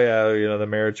says, "Oh yeah, you know, the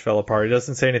marriage fell apart." He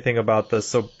doesn't say anything about the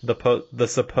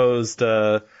supposed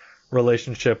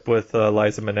relationship with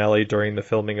Liza Minnelli during the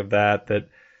filming of that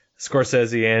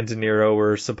Scorsese and De Niro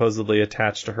were supposedly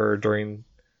attached to her during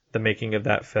the making of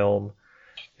that film.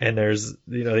 And there's,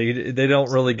 you know, they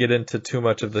don't really get into too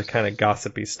much of the kind of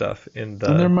gossipy stuff in the.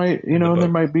 And there might, you know, there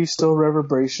might be still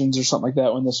reverberations or something like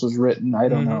that when this was written. I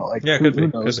don't know. Like, who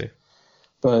knows? Could be.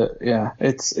 But yeah,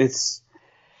 it's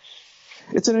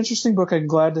an interesting book. I'm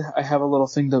glad I have a little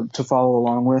thing to follow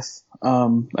along with.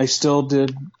 I still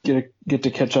did get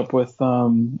to catch up with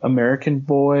American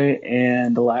Boy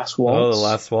and The Last Waltz. Oh, The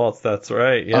Last Waltz, that's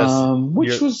right. Yes.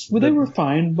 They were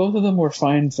fine. Both of them were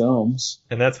fine films.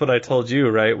 And that's what I told you,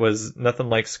 right? Was nothing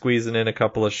like squeezing in a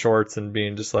couple of shorts and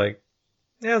being just like,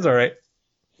 yeah, it's all right.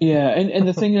 Yeah, and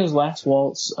the thing is, Last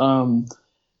Waltz,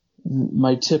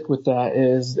 my tip with that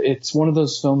is it's one of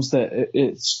those films that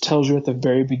it tells you at the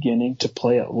very beginning to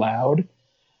play it loud,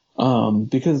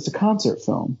 because it's a concert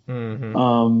film.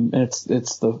 And it's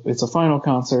a final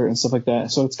concert and stuff like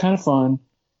that. So it's kind of fun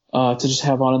to just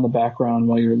have on in the background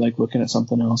while you're like looking at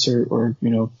something else or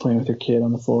you know, playing with your kid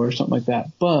on the floor or something like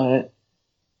that. But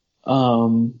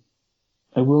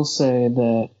I will say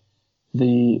that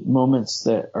the moments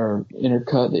that are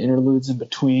intercut, the interludes in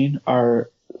between, are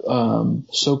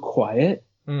so quiet.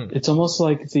 It's almost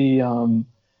like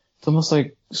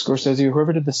Scorsese or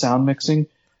whoever did the sound mixing,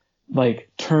 like,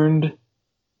 turned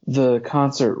the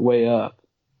concert way up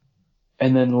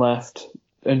and then left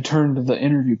and turned the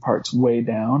interview parts way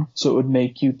down, so it would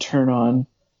make you turn on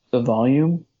the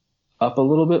volume up a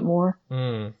little bit more.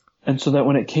 And so that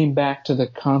when it came back to the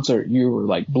concert, you were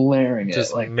like blaring it,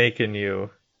 just like making you.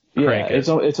 Yeah, it's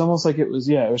almost like it was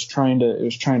trying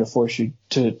to force you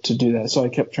to do that. So I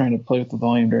kept trying to play with the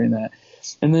volume during that.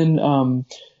 And then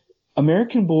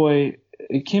American Boy,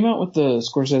 it came out with the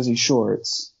Scorsese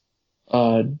shorts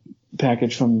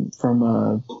package from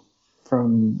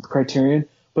Criterion,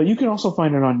 but you can also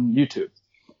find it on YouTube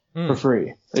for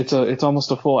free. It's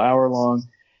almost a full hour long,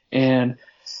 and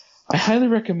I highly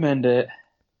recommend it. ...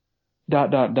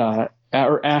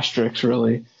 or asterisk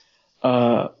really.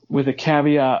 With a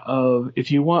caveat of,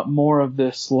 if you want more of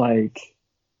this, like,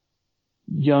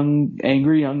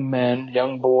 angry young men,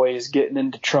 young boys getting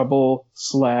into trouble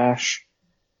 /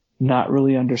 not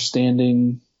really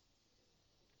understanding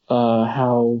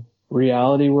how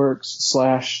reality works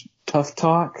 / tough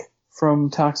talk from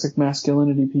toxic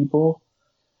masculinity people.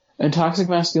 And toxic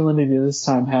masculinity this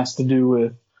time has to do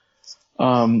with a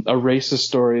racist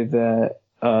story that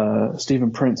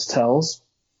Stephen Prince tells.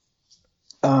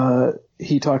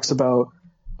 He talks about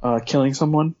killing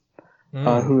someone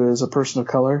who is a person of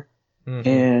color,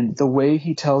 and the way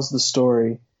he tells the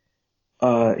story,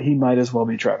 he might as well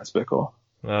be Travis Bickle.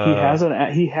 He has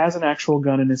an actual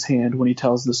gun in his hand when he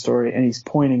tells the story, and he's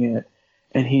pointing it,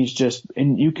 and he's just,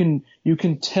 and you can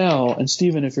tell. And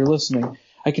Stephen, if you're listening,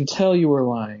 I can tell you were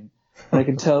lying, and I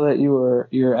can tell that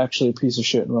you're actually a piece of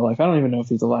shit in real life. I don't even know if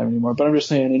he's alive anymore, but I'm just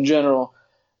saying, in general,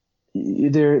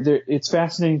 it's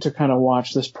fascinating to kind of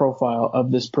watch this profile of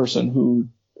this person who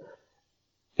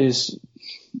is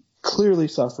clearly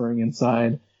suffering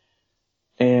inside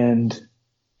and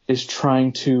is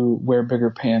trying to wear bigger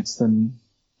pants than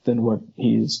what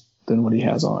he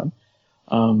has on.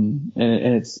 And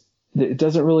it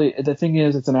doesn't really, the thing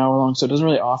is, it's an hour long, so it doesn't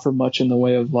really offer much in the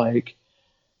way of, like,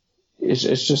 it's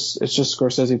just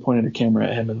Scorsese pointing a camera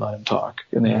at him and let him talk,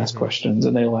 and they ask questions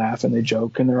and they laugh and they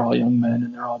joke, and they're all young men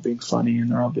and they're all being funny and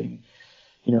they're all being,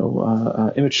 you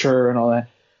know, immature and all that.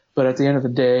 But at the end of the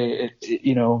day,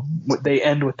 you know, they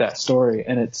end with that story,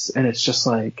 and it's just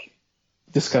like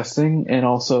disgusting, and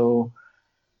also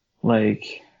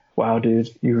like, wow, dude,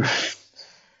 you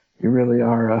really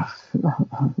are a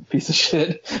piece of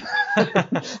shit.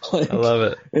 I love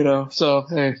it. You know, so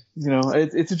hey, you know,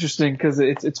 it's interesting because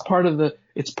it's part of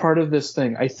this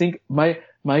thing. I think my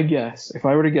guess, if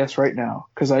I were to guess right now,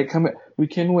 because we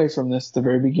came away from this at the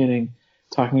very beginning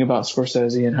talking about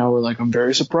Scorsese and how we're like, I'm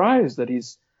very surprised that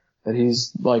he's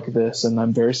like this, and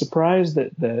I'm very surprised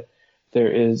that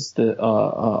there is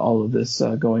all of this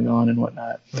going on and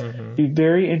whatnot. Mm-hmm. Be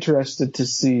very interested to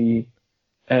see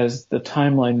as the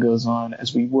timeline goes on,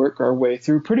 as we work our way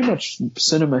through pretty much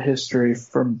cinema history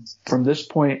from this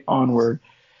point onward,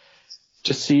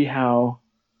 to see how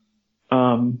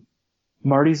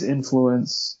Marty's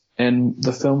influence and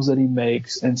the films that he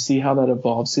makes, and see how that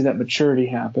evolves, see that maturity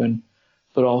happen,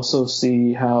 but also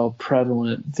see how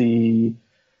prevalent the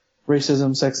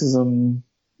racism, sexism,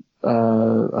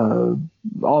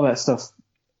 all that stuff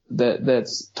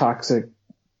that's toxic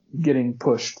getting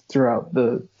pushed throughout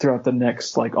the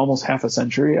next like almost half a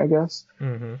century, I guess.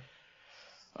 Mm-hmm.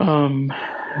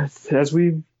 As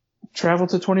we travel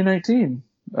to 2019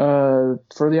 for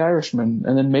The Irishman,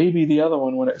 and then maybe the other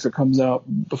one if it comes out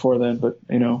before then, but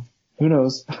you know, who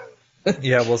knows?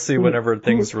 Yeah, we'll see whenever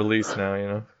things release now, you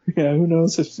know. Yeah, who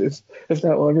knows if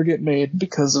that will ever get made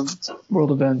because of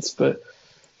world events, but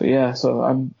yeah,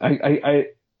 so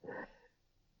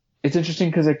it's interesting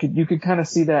because you could kind of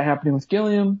see that happening with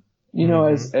Gilliam, you know,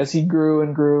 as he grew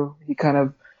and grew, he kind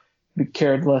of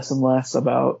cared less and less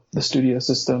about the studio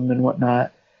system and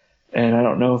whatnot. And I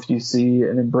don't know if you see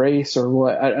an embrace or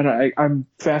what. I'm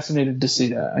fascinated to see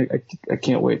that. I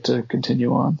can't wait to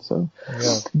continue on. So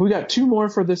yeah. We got 2 more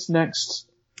for this next.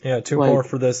 Yeah, 2 more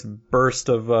for this burst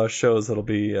of shows that'll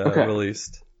be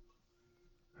released.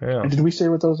 Yeah. Did we say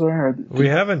what those are? We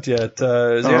haven't yet.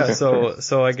 Okay.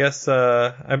 So I guess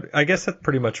I guess that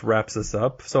pretty much wraps us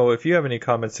up. So if you have any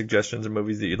comments, suggestions, or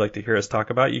movies that you'd like to hear us talk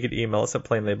about, you could email us at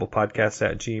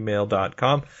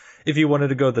plainlabelpodcast@gmail.com. If you wanted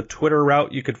to go the Twitter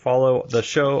route, you could follow the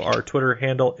show. Our Twitter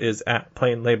handle is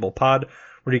 @plainlabelpod,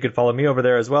 where you could follow me over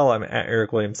there as well. I'm at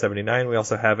EricWilliams79. We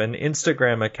also have an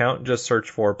Instagram account. Just search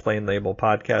for Plain Label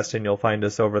Podcast and you'll find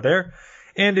us over there.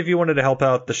 And if you wanted to help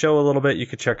out the show a little bit, you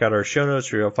could check out our show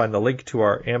notes where you'll find the link to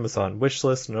our Amazon wish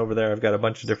list. And over there, I've got a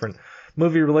bunch of different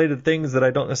movie-related things that I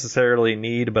don't necessarily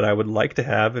need, but I would like to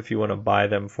have. If you want to buy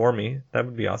them for me, that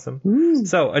would be awesome.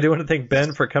 So I do want to thank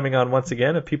Ben for coming on once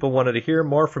again. If people wanted to hear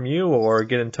more from you or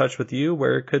get in touch with you,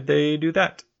 where could they do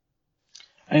that?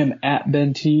 I am at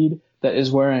Ben Teed. That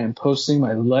is where I am posting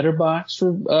my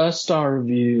Letterboxd star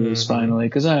reviews finally,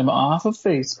 because I am off of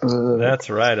Facebook. That's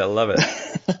right. I love it.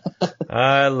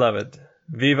 I love it.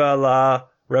 Viva la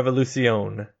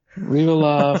revolucion. Viva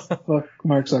la fuck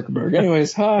Mark Zuckerberg.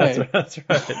 Anyways, hi. That's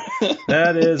right.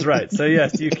 That is right. So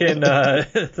yes, you can.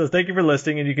 So thank you for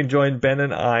listening, and you can join Ben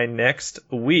and I next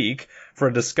week for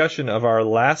a discussion of our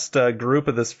last group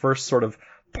of this first sort of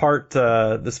part,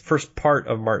 this first part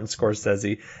of Martin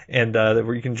Scorsese, and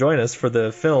where you can join us for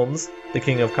the films The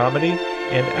King of Comedy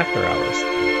and After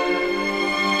Hours.